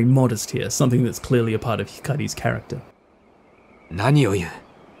being very modest here, something that's clearly a part of Hikari's character. 何を言う。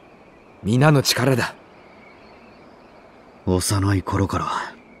皆の力だ。幼い頃か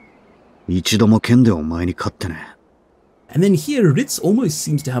ら一度も剣でお前に勝ってね。 And then here, Ritz almost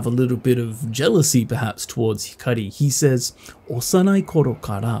seems to have a little bit of jealousy perhaps towards Hikari. He says, 幼い頃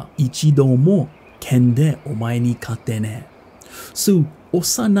から一度も剣でお前に勝ってね. So,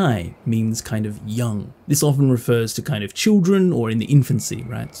 osanai means kind of young. This often refers to kind of children or in the infancy,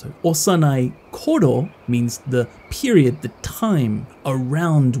 right? So, osanai koro means the period, the time,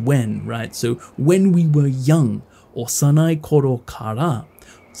 around when, right? So, when we were young, osanai koro kara,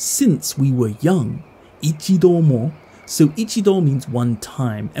 since we were young, ichido mo. So ichido means one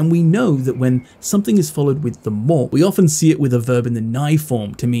time, and we know that when something is followed with the mo, we often see it with a verb in the nai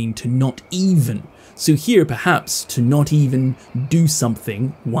form to mean to not even. So here, perhaps, to not even do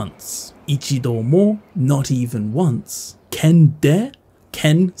something once. Ichido mo, not even once. Ken de,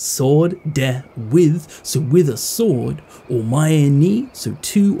 ken, sword, de, with, so with a sword. Omae ni, so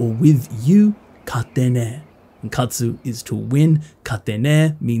to or with you, katene. And katsu is to win,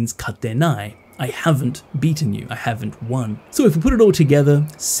 katene means katenai. I haven't beaten you, I haven't won. So if we put it all together,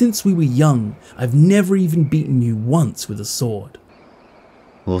 since we were young, I've never even beaten you once with a sword.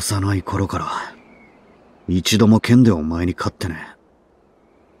 幼い頃から一度も剣でお前に勝ってね。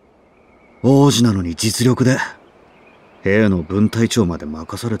王子なのに実力で兵の分隊長まで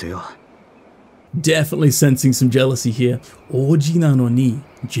任されてよ。Definitely sensing some jealousy here. 王子なのに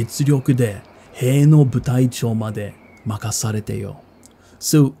実力で兵の部隊長まで任されてよ。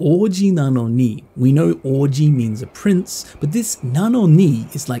So, oji nano ni, we know oji means a prince, but this nano ni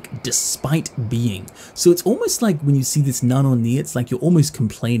is like despite being. So it's almost like when you see this nano ni, it's like you're almost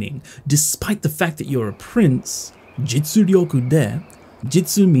complaining. Despite the fact that you're a prince, jitsu ryoku de,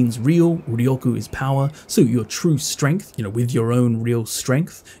 jitsu means real, ryoku is power, so your true strength, you know, with your own real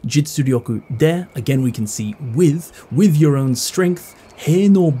strength. Jitsu ryoku de, again we can see with your own strength. Hei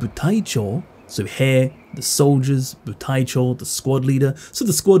no butaicho, so hei, the soldiers, butaicho, the squad leader, so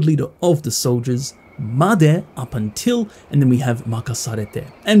the squad leader of the soldiers, made, up until, and then we have makasarete.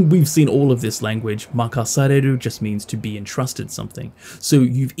 And we've seen all of this language. Makasareru just means to be entrusted something. So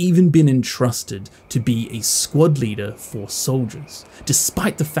you've even been entrusted to be a squad leader for soldiers.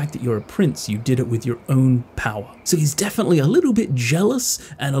 Despite the fact that you're a prince, you did it with your own power. So he's definitely a little bit jealous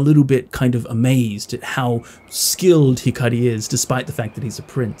and a little bit kind of amazed at how skilled Hikari is, despite the fact that he's a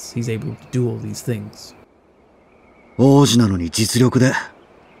prince. He's able to do all these things. 王子なのに実力で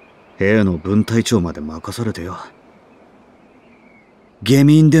兵の分隊長まで任されてよ。下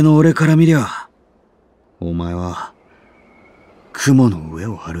民での俺から見りゃ、お前は雲の上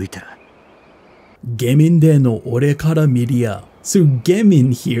を歩いてる。下民での俺から見りゃ。So gemin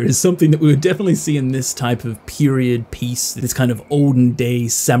here is something that we would definitely see in this type of period piece, this kind of olden day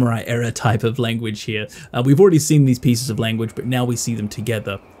samurai era type of language here. We've already seen these pieces of language, but now we see them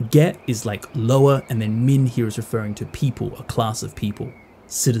together. Ge is like lower, and then min here is referring to people, a class of people.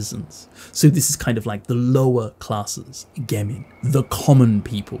 Citizens. So this is kind of like the lower classes, gemin, the common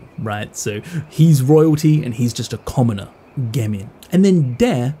people, right? So he's royalty and he's just a commoner, gemin. And then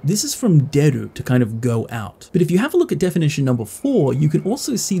de, this is from deru, to kind of go out. But if you have a look at definition number 4, you can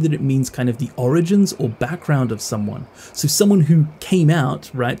also see that it means kind of the origins or background of someone. So someone who came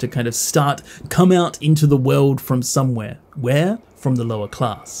out, right, to kind of come out into the world from somewhere. Where? From the lower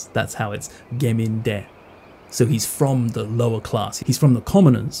class. That's how it's gemin de. So he's from the lower class. He's from the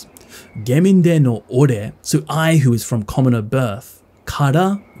commoners. Gemin de no ore, so I who is from commoner birth.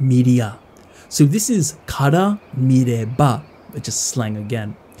 Kara miria. So this is kara mireba. Just slang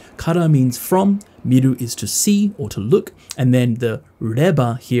again. Kara means from, miru is to see or to look, and then the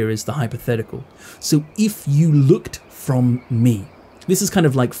reba here is the hypothetical. So if you looked from me, this is kind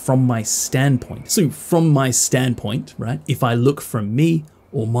of like from my standpoint. So from my standpoint, right? If I look from me,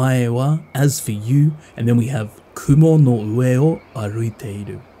 omae wa, as for you, and then we have kumo no ue o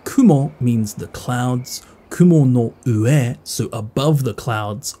aruiteiru. Kumo means the clouds, kumo no ue, so above the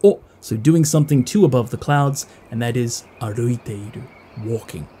clouds, o, so doing something to above the clouds, and that is aruiteiru,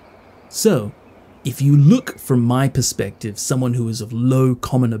 walking. So, if you look from my perspective, someone who is of low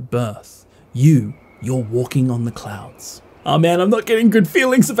commoner birth, you're walking on the clouds. Oh man, I'm not getting good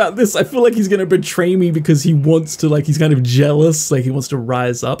feelings about this. I feel like he's gonna betray me because he wants to, like, he's kind of jealous, like he wants to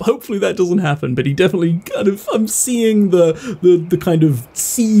rise up. Hopefully that doesn't happen, but he definitely kind of, I'm seeing the kind of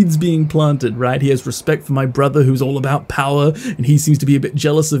seeds being planted, right? He has respect for my brother who's all about power, and he seems to be a bit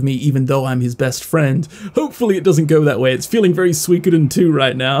jealous of me even though I'm his best friend. Hopefully it doesn't go that way. It's feeling very Suikoden too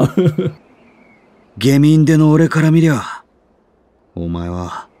right now. 下民での俺から見りゃ、お前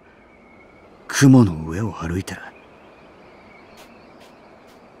は雲の上を歩いてる。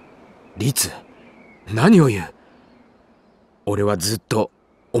律、何を言う？俺はずっと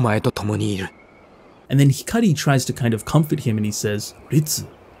お前と共にいる。And then Hikari tries to kind of comfort him and he says, Ritsu,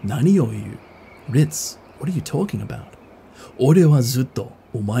 nani o iru? Ritz, what are you talking about? Ore wa zutto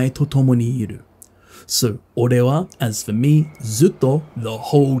omae to tomo ni iru. So, ore wa, as for me, zutto, the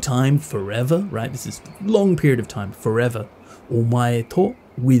whole time, forever, right? This is a long period of time, forever. Omae to,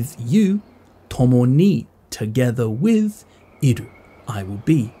 with you, tomo ni, together with, iru, I will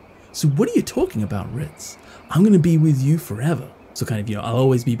be. So what are you talking about, Ritz? I'm going to be with you forever. So kind of, you know, I'll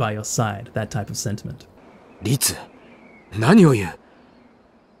always be by your side, that type of sentiment. 律、何を言う？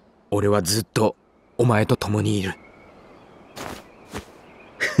俺はずっとお前と共にいる。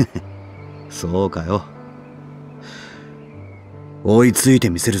そうかよ。追いついて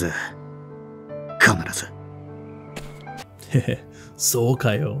みせるぜ。必ず。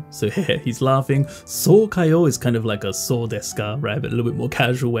Sokayo. So he's laughing. Sokayo is kind of like a so desu ka, right? But a little bit more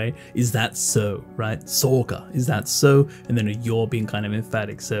casual way. Is that so, right? Soka. Is that so? And then a you're being kind of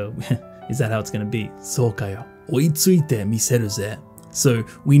emphatic. So is that how it's going to be? Sokayo. Oitsuite miseru ze. So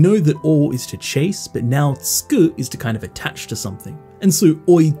we know that o is to chase, but now tsuku is to kind of attach to something. And so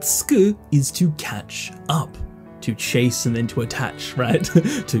oitsuku is to catch up. to chase and then to attach, right?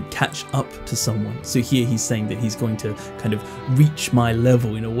 To catch up to someone. So here he's saying that he's going to kind of reach my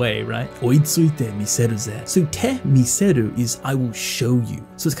level in a way, right? Oitsuite miseru ze. So te miseru is I will show you.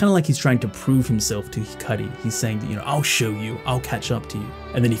 So it's kind of like he's trying to prove himself to Hikari. He's saying that, you know, I'll show you, I'll catch up to you.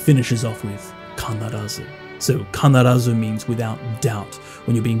 And then he finishes off with kanarazu. So kanarazu means without doubt,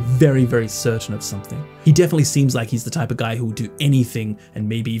 when you're being very, very certain of something. He definitely seems like he's the type of guy who will do anything and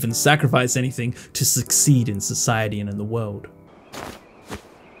maybe even sacrifice anything to succeed in society and in the world.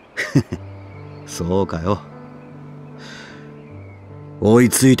 そうかよ。追い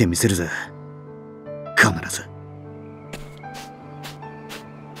ついてみせるぜ。必ず。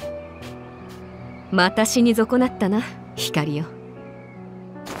また死に損なったな、光よ。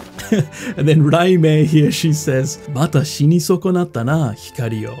And then Raime here, she says, Mata shinisokonatta na,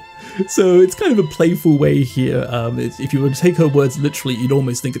 Hikari yo. So it's kind of a playful way here. If you were to take her words literally, you'd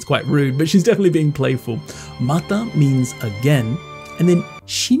almost think it's quite rude, but she's definitely being playful. Mata means again, and then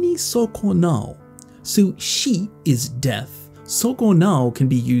shinisokonao. So shi is death. Sokonao can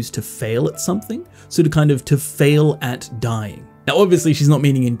be used to fail at something, so to fail at dying. Now obviously she's not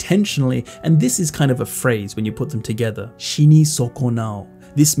meaning intentionally, and this is kind of a phrase when you put them together. Shinisokonao.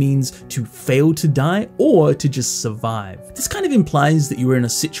 This means to fail to die or to just survive. This kind of implies that you were in a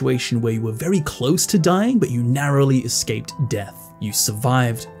situation where you were very close to dying, but you narrowly escaped death. You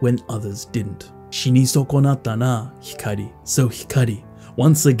survived when others didn't. Shinisokonatta na, Hikari. So Hikari,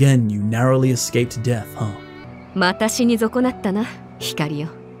 once again you narrowly escaped death, huh? また死に損なったな、光よ。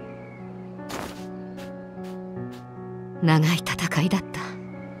長い戦いだった。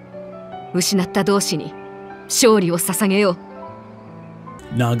失った同士に勝利を捧げよう。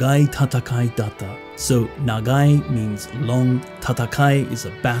Nagai tatakai data. So nagai means long, tatakai is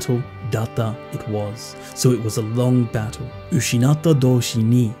a battle, data it was. So it was a long battle. Ushinatta doshi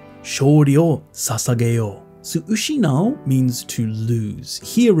ni shōri o sasageyo. So ushinao means to lose,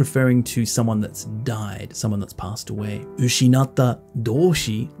 here referring to someone that's died, someone that's passed away. Ushinatta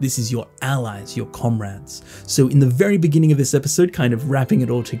doshi, this is your allies, your comrades. So in the very beginning of this episode, kind of wrapping it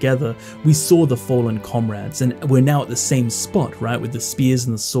all together, we saw the fallen comrades, and we're now at the same spot, right, with the spears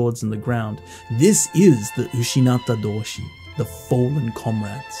and the swords in the ground. This is the Ushinatta doshi, the fallen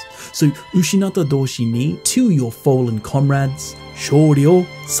comrades. So Ushinatta doshi ni, to your fallen comrades, shōri o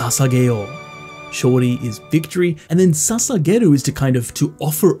sasageyo. Shori is victory, and then sasageru is to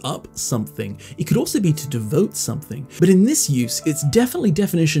offer up something. It could also be to devote something, but in this use, it's definitely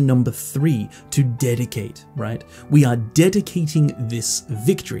definition number 3, to dedicate, right? We are dedicating this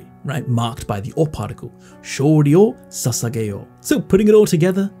victory, right? Marked by the o particle, shori o sasageyo. So putting it all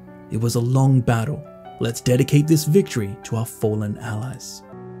together, it was a long battle. Let's dedicate this victory to our fallen allies.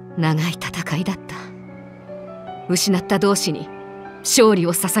 長い戦いだった。失った同士に勝利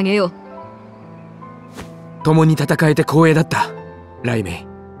を捧げよう。共に戦えて光栄だった、ライメ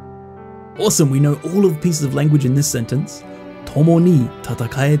イ。 Awesome, we know all of the pieces of language in this sentence. 共に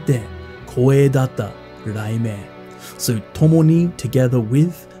戦えて光栄だった、ライメイ。So 共に together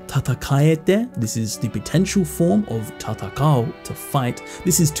with, 戦えて, this is the potential form of 戦う to fight.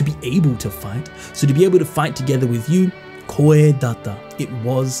 This is to be able to fight. So to be able to fight together with you, 光栄だった, it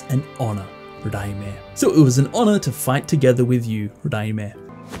was an honor, ライメイ。So it was an honor to fight together with you, ライメ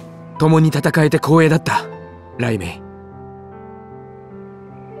イ。共に戦えて光栄だった、ライメイ。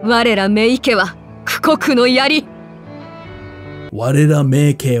我ら名家は苦国の槍。我ら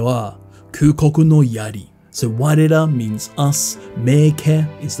名家は苦国の槍。So 我ら means us, meike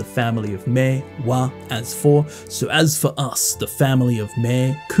is the family of me, wa as for. So as for us, the family of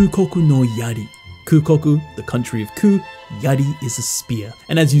me, kukoku no yari. Kukoku, the country of Ku, yari is a spear.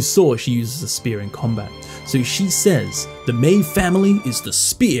 And as you saw, she uses a spear in combat. So she says, the Mei family is the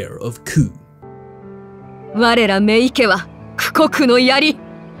spear of Ku. 我ら名家は苦国の槍。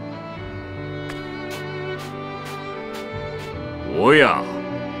おや。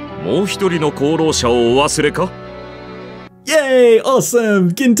もう一人の功労者をお忘れか? Yay! Awesome!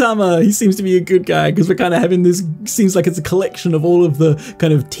 Gintama! He seems to be a good guy because we're kind of having this, seems like it's a collection of all of the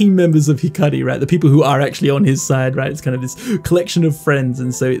kind of team members of Hikari, right? The people who are actually on his side, right? It's kind of this collection of friends,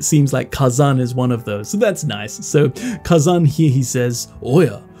 and so it seems like Kazan is one of those. So that's nice. So Kazan here, he says,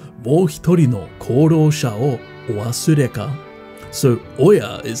 Oya, mou hitori no kourōsha o owasure ka? So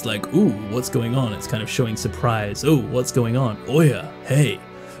Oya is like, ooh, what's going on? It's kind of showing surprise. Oh, what's going on? Oya, hey.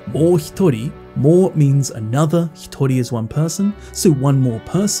 Mo hitori, mo means another, hitori is one person, so one more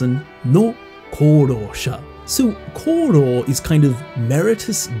person, no kourōsha. So kourō is kind of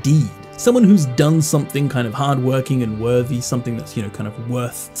meritorious deed. someone who's done something kind of hardworking and worthy, something that's, you know, kind of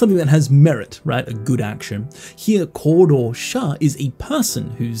worth, something that has merit, right? A good action. Here, Kodo Sha is a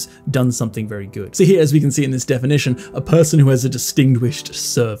person who's done something very good. So here, as we can see in this definition, a person who has a distinguished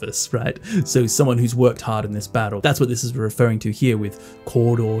service, right? So someone who's worked hard in this battle. That's what this is referring to here with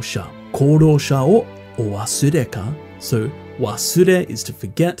Kodo Sha. Kodo Sha o owasure ka. So wasure is to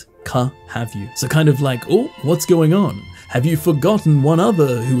forget, ka, have you. So kind of like, oh, what's going on? Have you forgotten one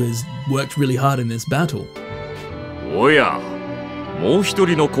other who has worked really hard in this battle? おや、もう一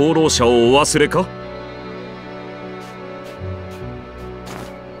人の功労者をお忘れか?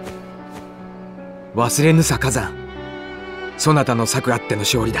 忘れぬさ火山。そなたの策あっての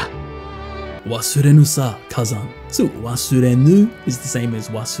勝利だ。Wasurenu sa kazan. So wasurenu is the same as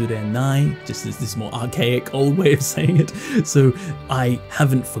wasurenai, just as this more archaic old way of saying it. So I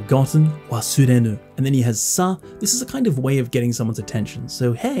haven't forgotten, wasurenu. And then he has sa. This is a kind of way of getting someone's attention.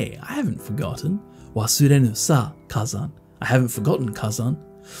 So hey, I haven't forgotten. Wasurenu sa kazan. I haven't forgotten kazan.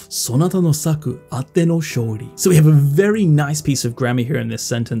 Sonata no saku atte no shori. So we have a very nice piece of grammar here in this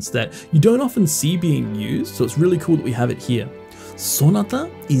sentence that you don't often see being used. So it's really cool that we have it here.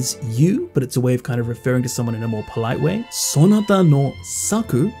 Sonata is you, but it's a way of kind of referring to someone in a more polite way. Sonata no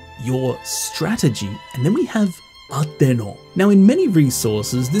saku, your strategy. And then we have atte no. Now in many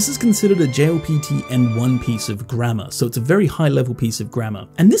resources, this is considered a JLPT N1 piece of grammar. So it's a very high level piece of grammar.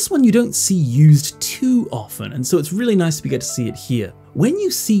 And this one you don't see used too often. And so it's really nice to get to see it here. When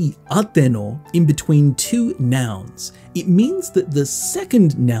you see atte no in between two nouns, it means that the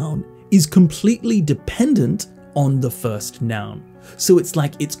second noun is completely dependent on the first noun. So it's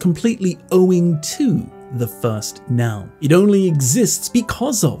like it's completely owing to the first noun. It only exists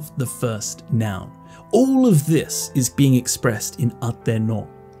because of the first noun. All of this is being expressed in atte no.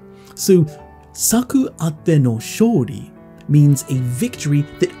 So saku atte no shori means a victory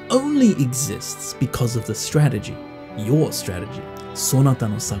that only exists because of the strategy, your strategy. Sonata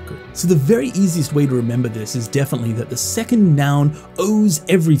no saku. So the very easiest way to remember this is definitely that the second noun owes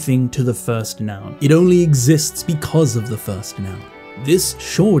everything to the first noun. It only exists because of the first noun. This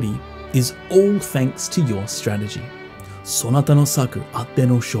shori is all thanks to your strategy. Sonata no saku atte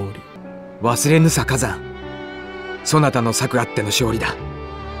no shori. 忘れぬさ火山。そなたの策あっての勝利だ。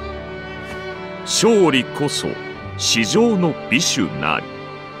勝利こそ至上の美酒なり。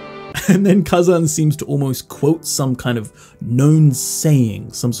And then Kazan seems to almost quote some kind of known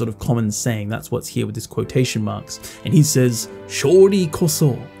saying, some sort of common saying. That's what's here with his quotation marks. And he says, Shori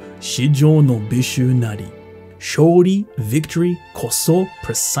koso, shijou no bishu nari. Shori, victory, koso,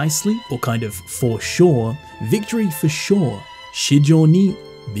 precisely, or kind of for sure. Victory for sure. Shijou ni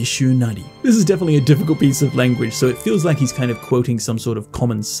bishu nari. This is definitely a difficult piece of language, so it feels like he's kind of quoting some sort of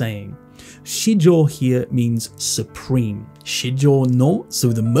common saying. Shijo here means supreme. Shijo no, so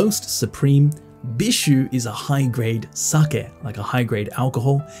the most supreme. Bishu is a high-grade sake, like a high-grade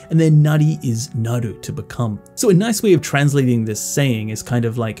alcohol, and then nari is naru, to become. So a nice way of translating this saying is kind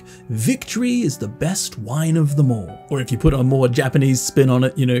of like, victory is the best wine of them all. Or if you put a more Japanese spin on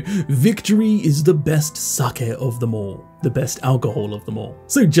it, you know, victory is the best sake of them all, the best alcohol of them all.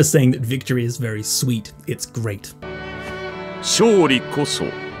 So just saying that victory is very sweet, it's great. 勝利こそ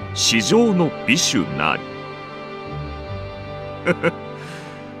至上の美酒なり。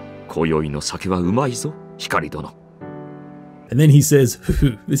今宵の酒はうまいぞ、光殿。And then he says,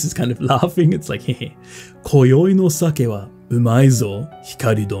 this is kind of laughing, it's like, hehe. Koyoi no sake wa umai zo,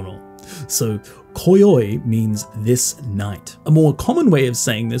 Hikari dono. So, koyoi means this night. A more common way of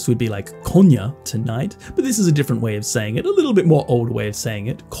saying this would be like konya, tonight, but this is a different way of saying it, a little bit more old way of saying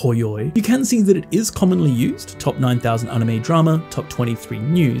it, koyoi. You can see that it is commonly used, top 9,000 anime drama, top 23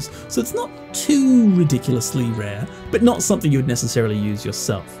 news, so it's not too ridiculously rare, but not something you would necessarily use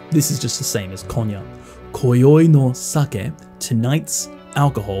yourself. This is just the same as konya. Koyoi no sake, tonight's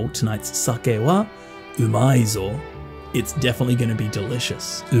alcohol, tonight's sake wa umai zo. It's definitely going to be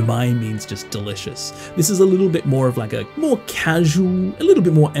delicious. Umai means just delicious. This is a little bit more of like a more casual, a little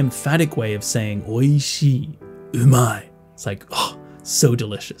bit more emphatic way of saying oishii, umai. It's like, oh, so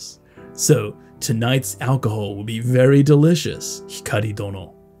delicious. So tonight's alcohol will be very delicious, Hikari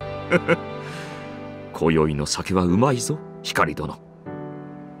dono. 今宵の酒はうまいぞ、光殿。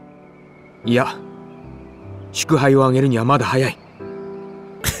いや、祝杯をあげるにはまだ早い。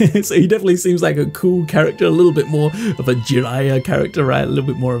So he definitely seems like a cool character, a little bit more of a Jiraiya character, right? A little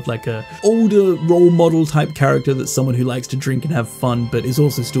bit more of like a older role model type character that's someone who likes to drink and have fun, but is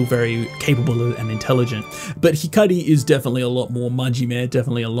also still very capable and intelligent. But Hikari is definitely a lot more majime,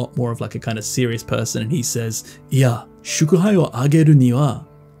 definitely a lot more of like a kind of serious person. And he says, "Iya, shukuhai o ageru ni wa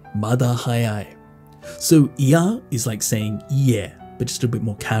mada hayai." So iya is like saying yeah, but just a bit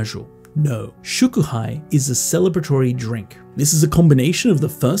more casual. No, shukuhai is a celebratory drink. This is a combination of the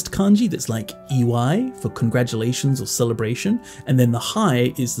first kanji that's like iwai for congratulations or celebration, and then the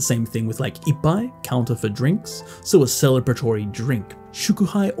hai is the same thing with like ippai, counter for drinks, so a celebratory drink.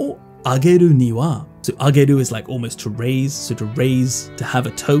 Shukuhai or ageru niwa. So ageru is like almost to raise, so to raise, to have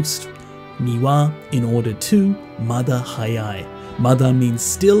a toast. Niwa, in order to, mada hayai. Mada means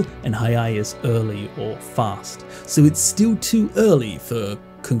still, and hayai is early or fast. So it's still too early for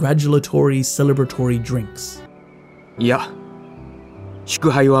congratulatory, celebratory drinks. いや、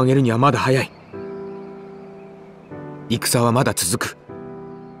祝杯をあげるにはまだ早い。戦はまだ続く。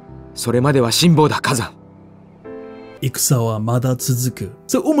それまでは辛抱だ、火山。Ikusa wa mada tsuzuku.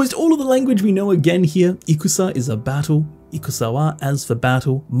 So almost all of the language we know again here. Ikusa is a battle. Ikusa wa, as for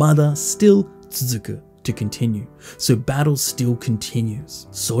battle. Mada, still. Tsuzuku, to continue. So battle still continues.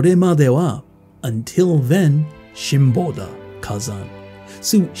 Sore made wa, until then, shinbo da, kazan.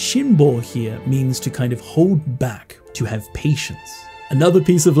 So shinbo here means to kind of hold back, to have patience. Another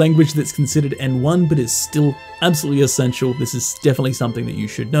piece of language that's considered N1 but is still absolutely essential. This is definitely something that you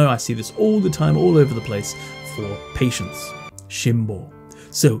should know. I see this all the time, all over the place, for patience. Shinbo.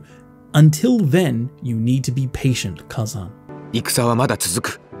 So until then, you need to be patient, kazan. 戦はまだ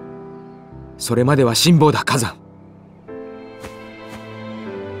続く。それまでは辛抱だ、火山。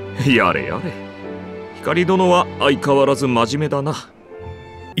やれやれ。光殿は相変わらず真面目だな。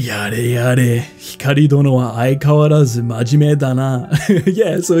やれやれ。光殿は相変わらず真面目だな。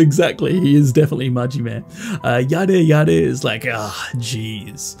Yeah, so exactly. He is definitely 真面目。やれやれ is like,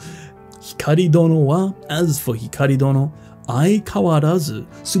 jeez. 光殿は, as for 光殿, 相変わらず.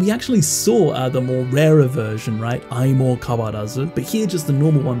 So we actually saw the more rarer version, right? 相も変わらず. But here just the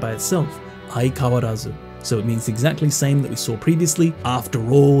normal one by itself. 相変わらず. So it means exactly the same that we saw previously. After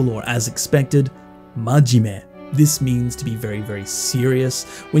all, or as expected, 真面目. This means to be very, very serious.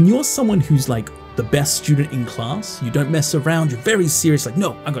 When you're someone who's like the best student in class, you don't mess around, you're very serious, like,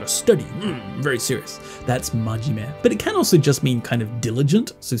 no, I gotta study, very serious. That's majime. But it can also just mean kind of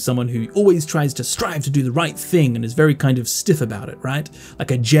diligent, so someone who always tries to strive to do the right thing and is very kind of stiff about it, right?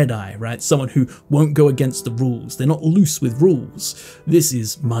 Like a Jedi, right? Someone who won't go against the rules, they're not loose with rules. This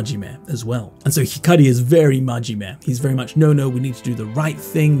is majime as well. And so Hikari is very majime. He's very much, no, we need to do the right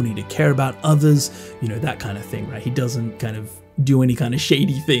thing, we need to care about others, you know, that kind of thing, right? He doesn't kind of do any kind of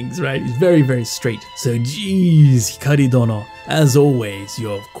shady things, right? He's very, very straight. So, geez, Hikari dono, as always,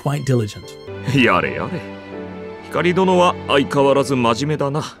 you're quite diligent. やれやれ。光殿は相変わらず真面目だ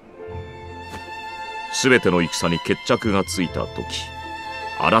な。すべての戦に決着がついたとき、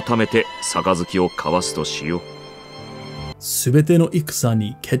改めて杯を交わすとしよう。すべての戦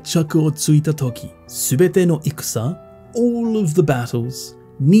に決着をついたとき、すべての戦, all of the battles,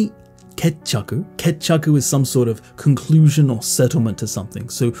 に ketchaku. Ketchaku is some sort of conclusion or settlement to something.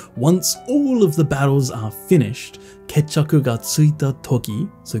 So once all of the battles are finished, ketchaku ga tsuita toki.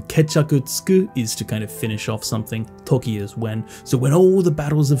 So ketchaku tsuku is to kind of finish off something. Toki is when. So when all the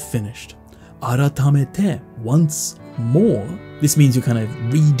battles have finished, aratamete, once more. This means you kind of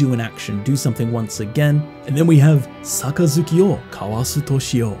redo an action, do something once again. And then we have sakazuki o kawasu to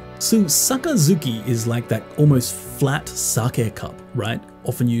shio. So sakazuki is like that almost flat sake cup, right?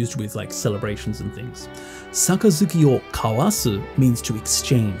 Often used with like celebrations and things. Sakazuki o kawasu means to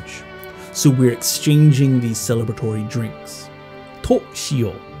exchange. So we're exchanging these celebratory drinks. To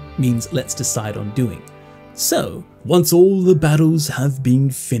shio means let's decide on doing. So once all the battles have been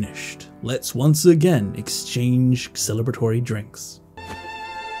finished, let's once again exchange celebratory drinks.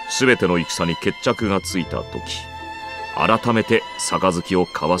 すべての戦に決着がついたとき、改めて杯を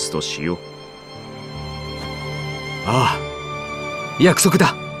交わすとしよう。ああ、約束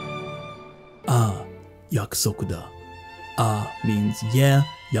だ。Ah, 約束だ. Ah means yeah,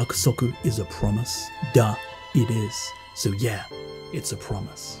 約束 is a promise. Da, it is. So yeah, it's a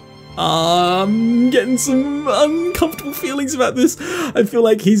promise. I'm getting some uncomfortable feelings about this. I feel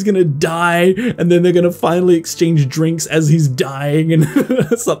like he's gonna die and then they're gonna finally exchange drinks as he's dying and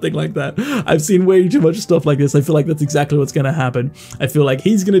something like that. I've seen way too much stuff like this. I feel like that's exactly what's gonna happen. I feel like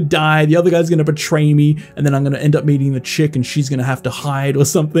he's gonna die, the other guy's gonna betray me, and then I'm gonna end up meeting the chick and she's gonna have to hide or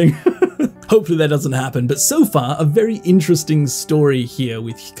something. Hopefully that doesn't happen, but so far a very interesting story here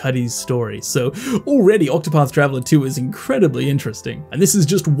with Hikari's story. So already Octopath Traveler 2 is incredibly interesting, and this is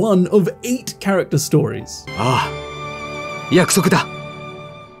just one of 8 character stories. ああ、約束だ。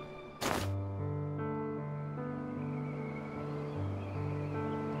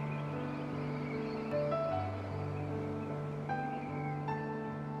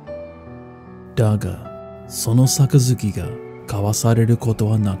だが、その杯が交わされること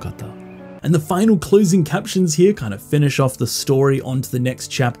はなかった。And the final closing captions here kind of finish off the story onto the next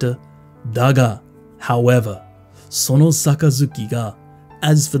chapter. だが however その杯が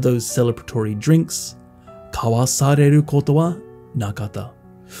as for those celebratory drinks 交わされることはなかった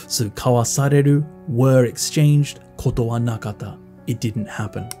So 交わされる were exchanged ことはなかった It didn't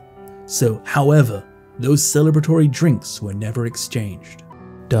happen. So however those celebratory drinks were never exchanged.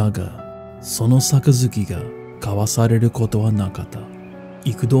 だがその杯が交わされることはなかった。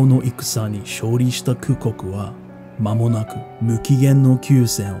幾度の戦に勝利した空国は間もなく無期限の休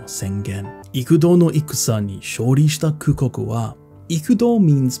戦を宣言。幾度の戦に勝利した空国は Ikudo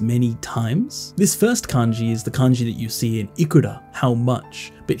means many times. This first kanji is the kanji that you see in ikura, how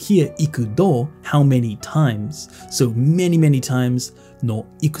much. But here, ikudo, how many times. So many times. No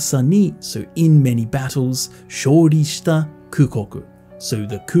ikusa ni, so in many battles. Shōri shita kukoku. So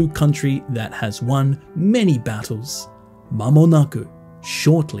the ku country that has won many battles. Mamonaku,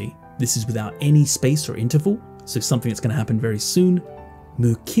 shortly. This is without any space or interval. So something that's going to happen very soon.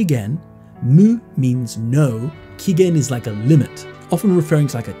 Mukigen. Mu means no. Kigen is like a limit, often referring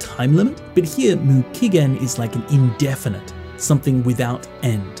to like a time limit, but here mukigen is like an indefinite, something without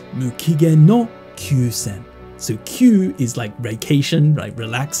end. Mukigen no kyusen. So Q is like vacation, like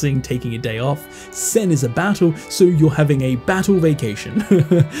relaxing, taking a day off. Sen is a battle, so you're having a battle vacation.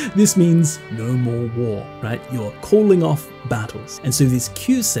 This means no more war, right? You're calling off battles. And so this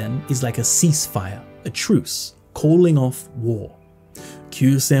Kyusen is like a ceasefire, a truce, calling off war.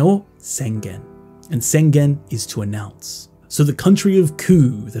 Kyusen o sengen. And sengen is to announce. So the country of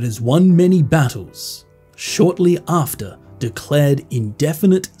Ku that has won many battles, shortly after declared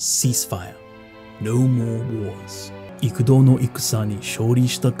indefinite ceasefire. No more wars. 幾度の戦に勝利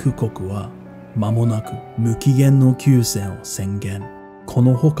した空国は間もなく無期限の休戦を宣言。こ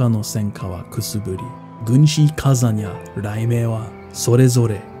の他の戦火はくすぶり、軍師火山や雷鳴はそれぞ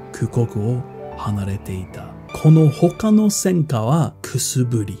れ空国を離れていた。この他の戦火はくす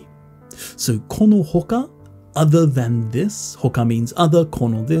ぶり。So この他 other than this, hoka means other,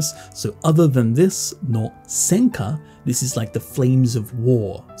 kono this, so other than this, no senka, this is like the flames of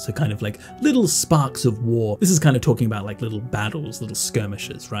war, so kind of like little sparks of war. This is kind of talking about like little battles, little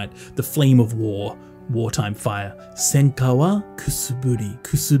skirmishes, right? The flame of war, wartime fire. Senka wa kusuburi.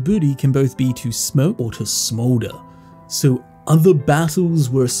 Kusuburi can both be to smoke or to smolder. So other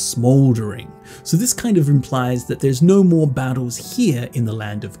battles were smoldering. So this kind of implies that there's no more battles here in the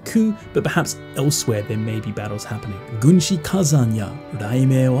land of Ku, but perhaps elsewhere there may be battles happening. Gunshi Kazan ya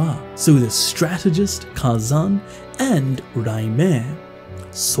Raime wa. So the strategist Kazan and Raime,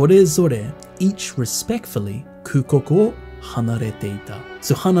 sorezore, each respectfully, kukoku o hanarete ita.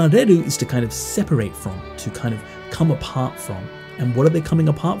 So hanareru is to kind of separate from, to kind of come apart from. And what are they coming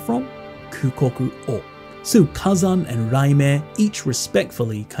apart from? Kukoku o. So Kazan and Raime, each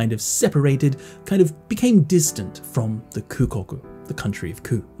respectfully kind of separated, kind of became distant from the Kukoku, the country of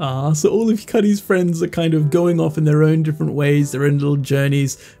Ku. So all of Hikari's friends are kind of going off in their own different ways, their own little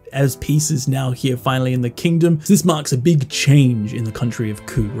journeys, as peace is now here finally in the kingdom. So this marks a big change in the country of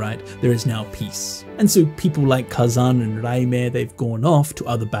Ku, right? There is now peace. And so people like Kazan and Raime, they've gone off to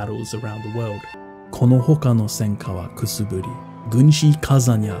other battles around the world. この他の戦火はくすぶり、軍師火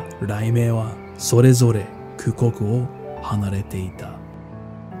山や雷鳴はそれぞれ空国を離れていた。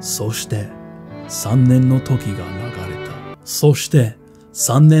そして3年の時が流れた。そして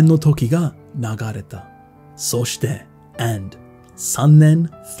3年の時が流れた。そして and 3年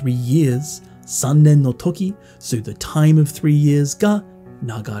 3 years 3年の時 so the time of 3 years が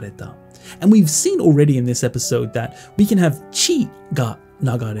流れた。And we've seen already in this episode that we can have chi が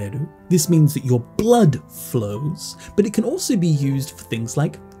流れる. This means that your blood flows, but it can also be used for things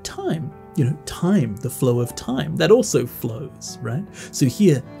like time. You know, time, the flow of time, that also flows, right? So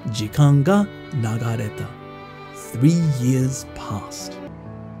here, 時間が流れた. 3 years passed.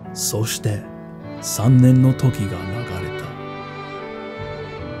 そして3年の時が流れた.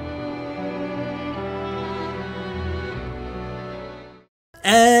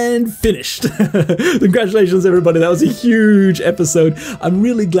 And finished. Congratulations everybody, that was a huge episode. I'm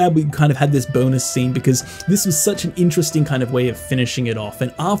really glad we kind of had this bonus scene because this was such an interesting kind of way of finishing it off.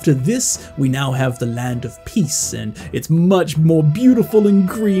 And after this, we now have the land of peace and it's much more beautiful and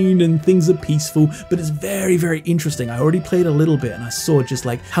green and things are peaceful, but it's very, very interesting. I already played a little bit and I saw just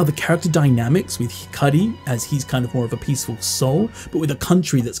like how the character dynamics with Hikari, as he's kind of more of a peaceful soul, but with a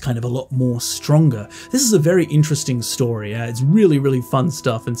country that's kind of a lot more stronger. This is a very interesting story. It's really, really fun and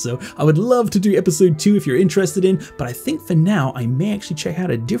stuff, and so I would love to do episode 2 if you're interested in, but I think for now I may actually check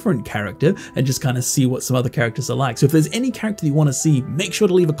out a different character and just kind of see what some other characters are like. So if there's any character you want to see, make sure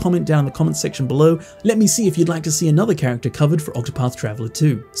to leave a comment down in the comment section below. Let me see if you'd like to see another character covered for Octopath Traveler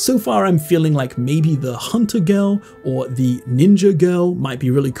 2. So far I'm feeling like maybe the hunter girl or the ninja girl might be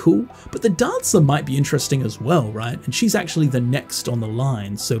really cool, but the dancer might be interesting as well, right? And she's actually the next on the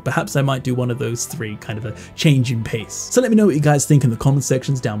line, so perhaps I might do one of those 3, kind of a change in pace. So let me know what you guys think in the comment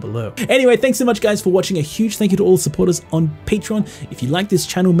sections down below. Anyway, thanks so much guys for watching. A huge thank you to all the supporters on Patreon. If you like this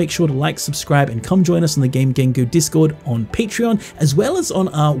channel, make sure to like, subscribe, and come join us on the Game Gengo Discord on Patreon, as well as on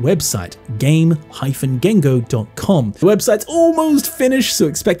our website, game-gengo.com. The website's almost finished, so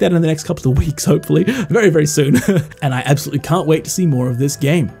expect that in the next couple of weeks, hopefully, very, very soon. And I absolutely can't wait to see more of this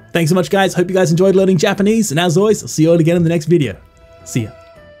game. Thanks so much guys, hope you guys enjoyed learning Japanese, and as always, I'll see you all again in the next video. See ya.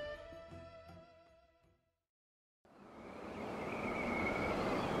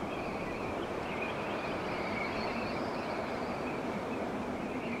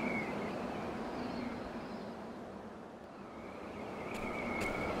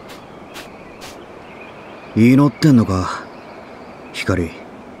祈ってんのか、光。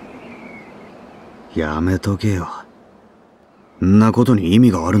やめとけよ。んなことに意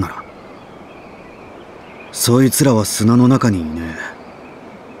味があるなら。そいつらは砂の中にいね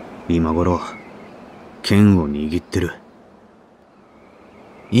え。今頃、剣を握ってる。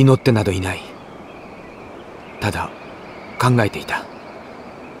祈ってなどいない。ただ、考えていた。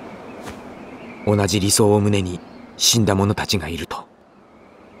同じ理想を胸に死んだ者たちがいると。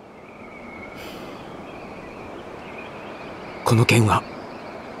この剣は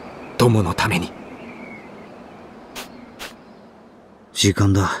友のために。時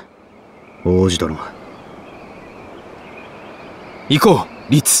間だ、王子殿。行こ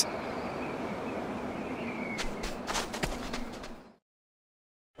う、律。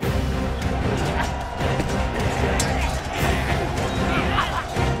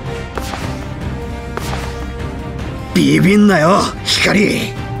ビビんなよ、光。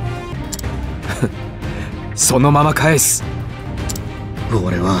そのまま返す。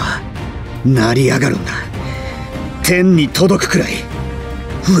俺は成り上がるんだ。天に届くくらい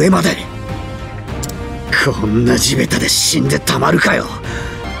上まで。こんな地べたで死んでたまるかよ。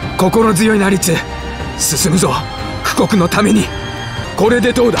心強いな、律。進むぞ、富国のために。これ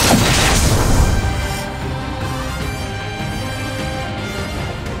でどうだ。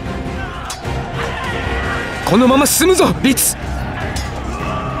このまま進むぞ、律。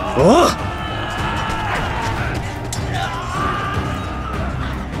おう。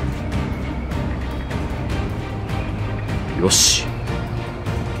よし、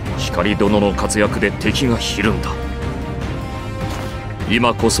光殿の活躍で敵がひるんだ。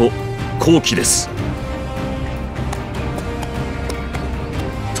今こそ好機です。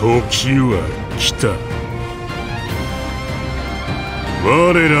時は来た。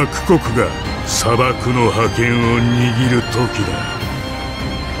我ら九国が砂漠の覇権を握る時だ。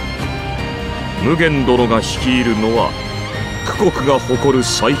無限殿が率いるのは九国が誇る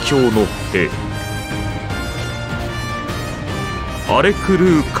最強の兵。荒れ狂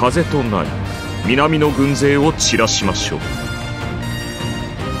う風となり南の軍勢を散らしましょう。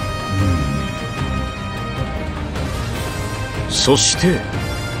そして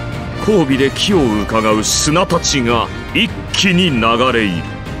交尾で気をうかがう砂たちが一気に流れ入る。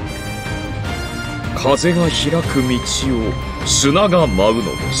風が開く道を砂が舞うので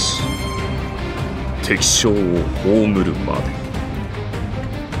す。敵将を葬るまで。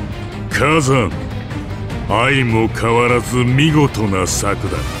火山、相も変わらず見事な策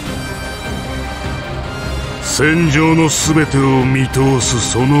だ。戦場のすべてを見通す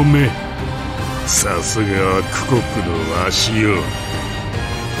その目、さすがは九国のわしよ。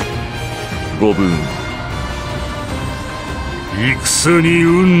ご分、戦に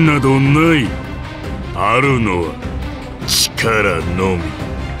運などない。あるのは力のみ。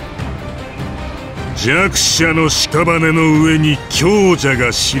弱者の屍の上に強者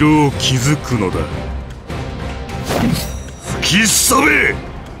が城を築くのだ。吹きそべ、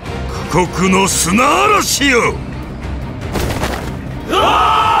九国の砂嵐よ。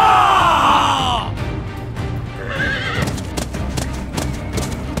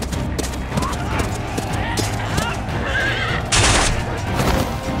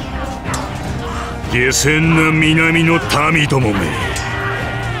下賤な南の民どもめ、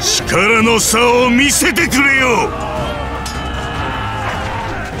力の差を見せてくれよ。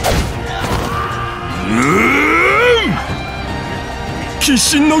鬼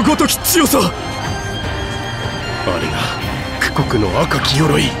神のごとき強さ。あれが九国の赤き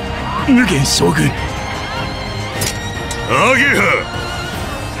鎧、無限将軍。アゲハ、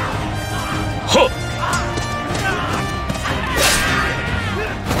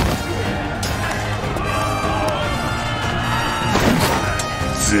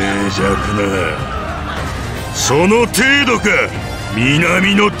弱な。その程度か、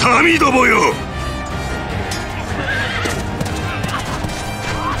南の民どもよ。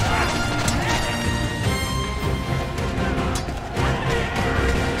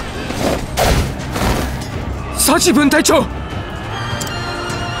サチ分隊長。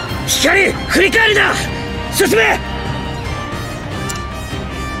光、振り返りだ。進め。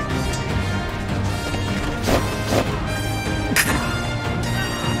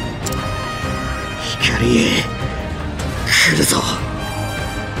光、来るぞ。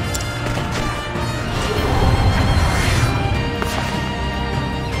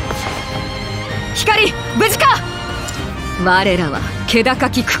光、無事か。我らは気高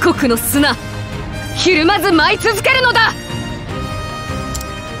き苦国の砂、ひるまず舞い続けるのだ。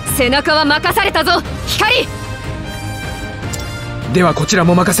背中は任されたぞ、光。ではこちら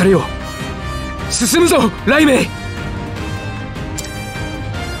も任されよう。進むぞ、雷鳴。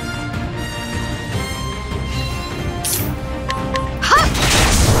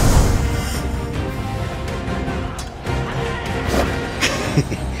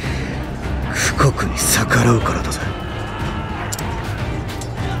苦国に逆らうからだぜ。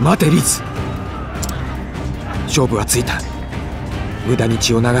待てリツ、勝負はついた。無駄に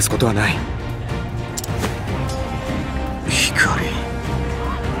血を流すことはない。光、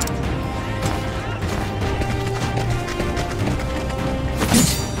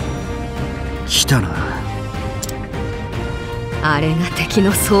来たな。あれが敵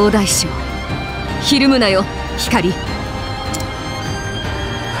の総大将。ひるむなよ、光。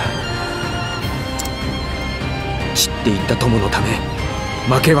散っていった友のため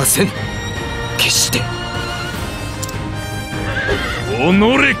負けはせん、決して。己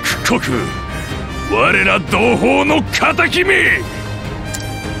苦国、我ら同胞の敵め。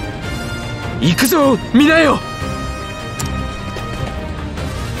行くぞ皆よ。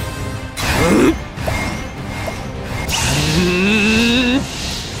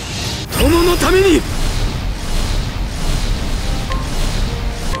友のために。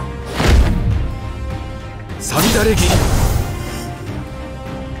さびだれ斬り。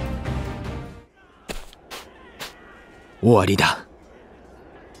終わりだ。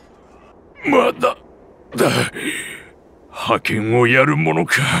まだだ。覇権をやるもの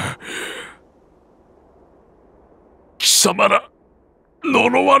か。貴様ら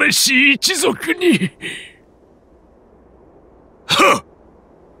呪われし一族に。はっ。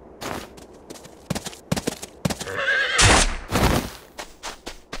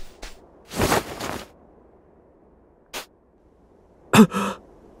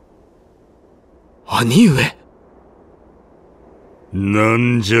兄上。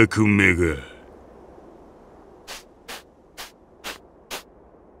軟弱めが。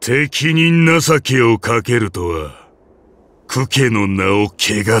敵に情けをかけるとは、苦家の名を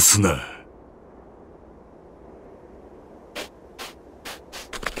汚すな。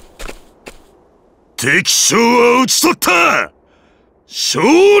敵将は討ち取った。勝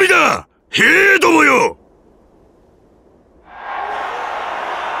利だ、兵どもよ。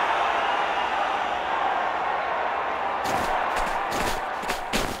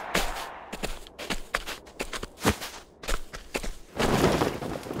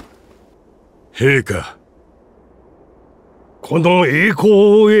陛下、この栄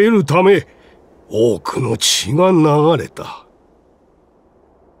光を得るため多くの血が流れた。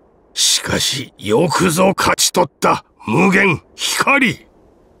しかしよくぞ勝ち取った無限光。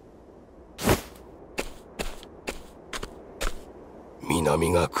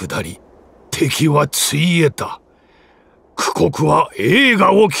南が下り、敵はついえた。苦国は栄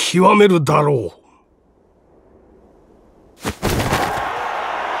華を極めるだろう。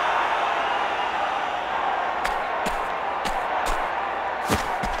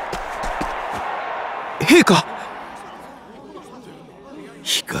陛下。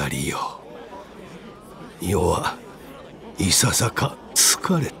光よ、世はいささか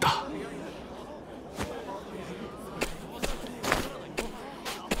疲れた。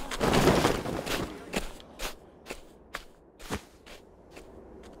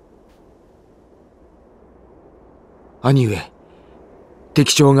兄上、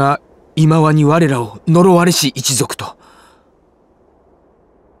敵将が今はに我らを呪われし一族と。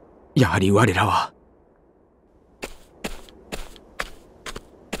やはり我らは。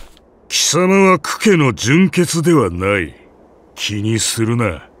貴様は苦家の純血ではない。気にする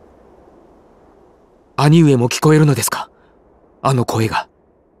な。兄上も聞こえるのですか、あの声が。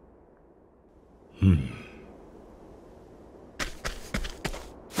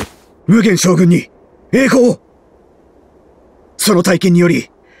無限将軍に栄光を。その体験により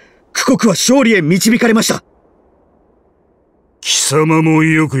苦国は勝利へ導かれました。貴様も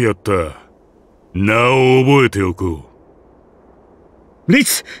よくやった。名を覚えておこう。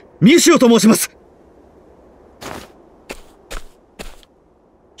律、ミュシオと申します。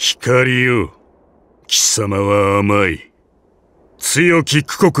光よ、貴様は甘い。強き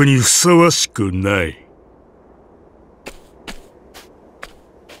区国にふさわしくない。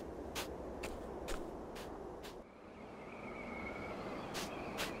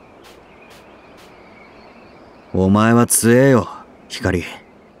お前は強えよ、光。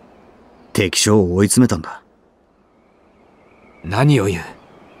敵将を追い詰めたんだ。何を言う。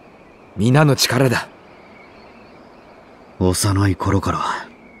皆の力だ。幼い頃から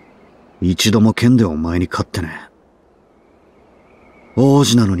一度も剣でお前に勝ってねえ。王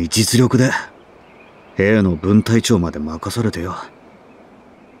子なのに実力で兵の分隊長まで任されてよ。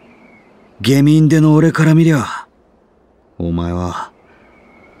下民での俺から見りゃ、お前は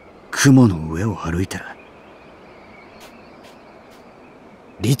雲の上を歩いてる。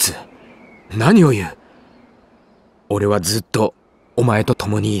律、何を言う。俺はずっとお前と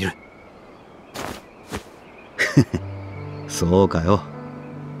共にいる。そうかよ。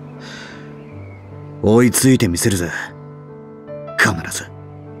追いついてみせるぜ、必ず。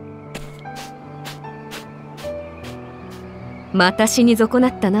また死に損な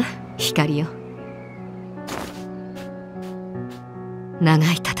ったな、光よ。長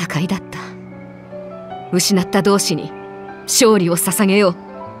い戦いだった。失った同志に勝利を捧げよう。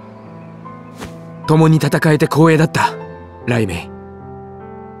共に戦えて光栄だった、雷鳴。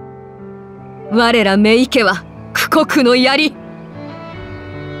我らメイ家は区国の槍。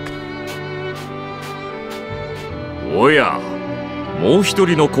おや、もう一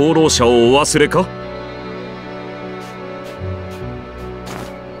人の功労者をお忘れか。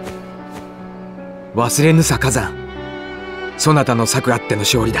忘れぬさ火山。そなたの策あっての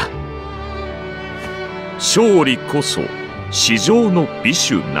勝利だ。勝利こそ至上の美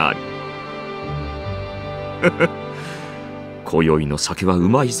酒なり。今宵の酒はう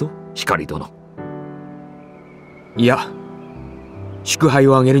まいぞ、光殿。いや、祝杯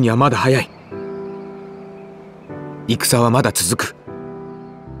をあげるにはまだ早い。戦はまだ続く。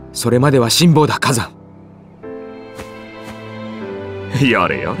それまでは辛抱だ、火山。や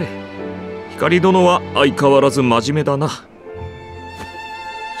れやれ、光殿は相変わらず真面目だな。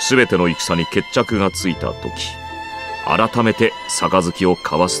すべての戦に決着がついた時、改めて杯を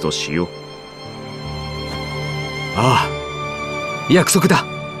交わすとしよう。ああ、約束だ。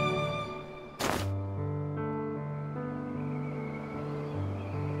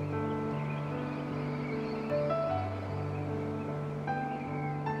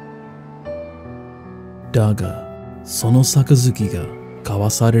だが、その杯が交わ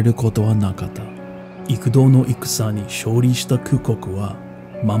されることはなかった。幾度の戦に勝利した区国は、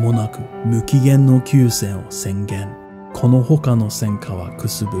間もなく無期限の休戦を宣言。この他の戦火はく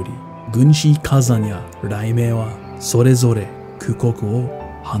すぶり、軍師火山や雷鳴はそれぞれ区国を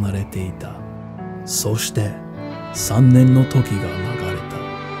離れていた。そして3年の時が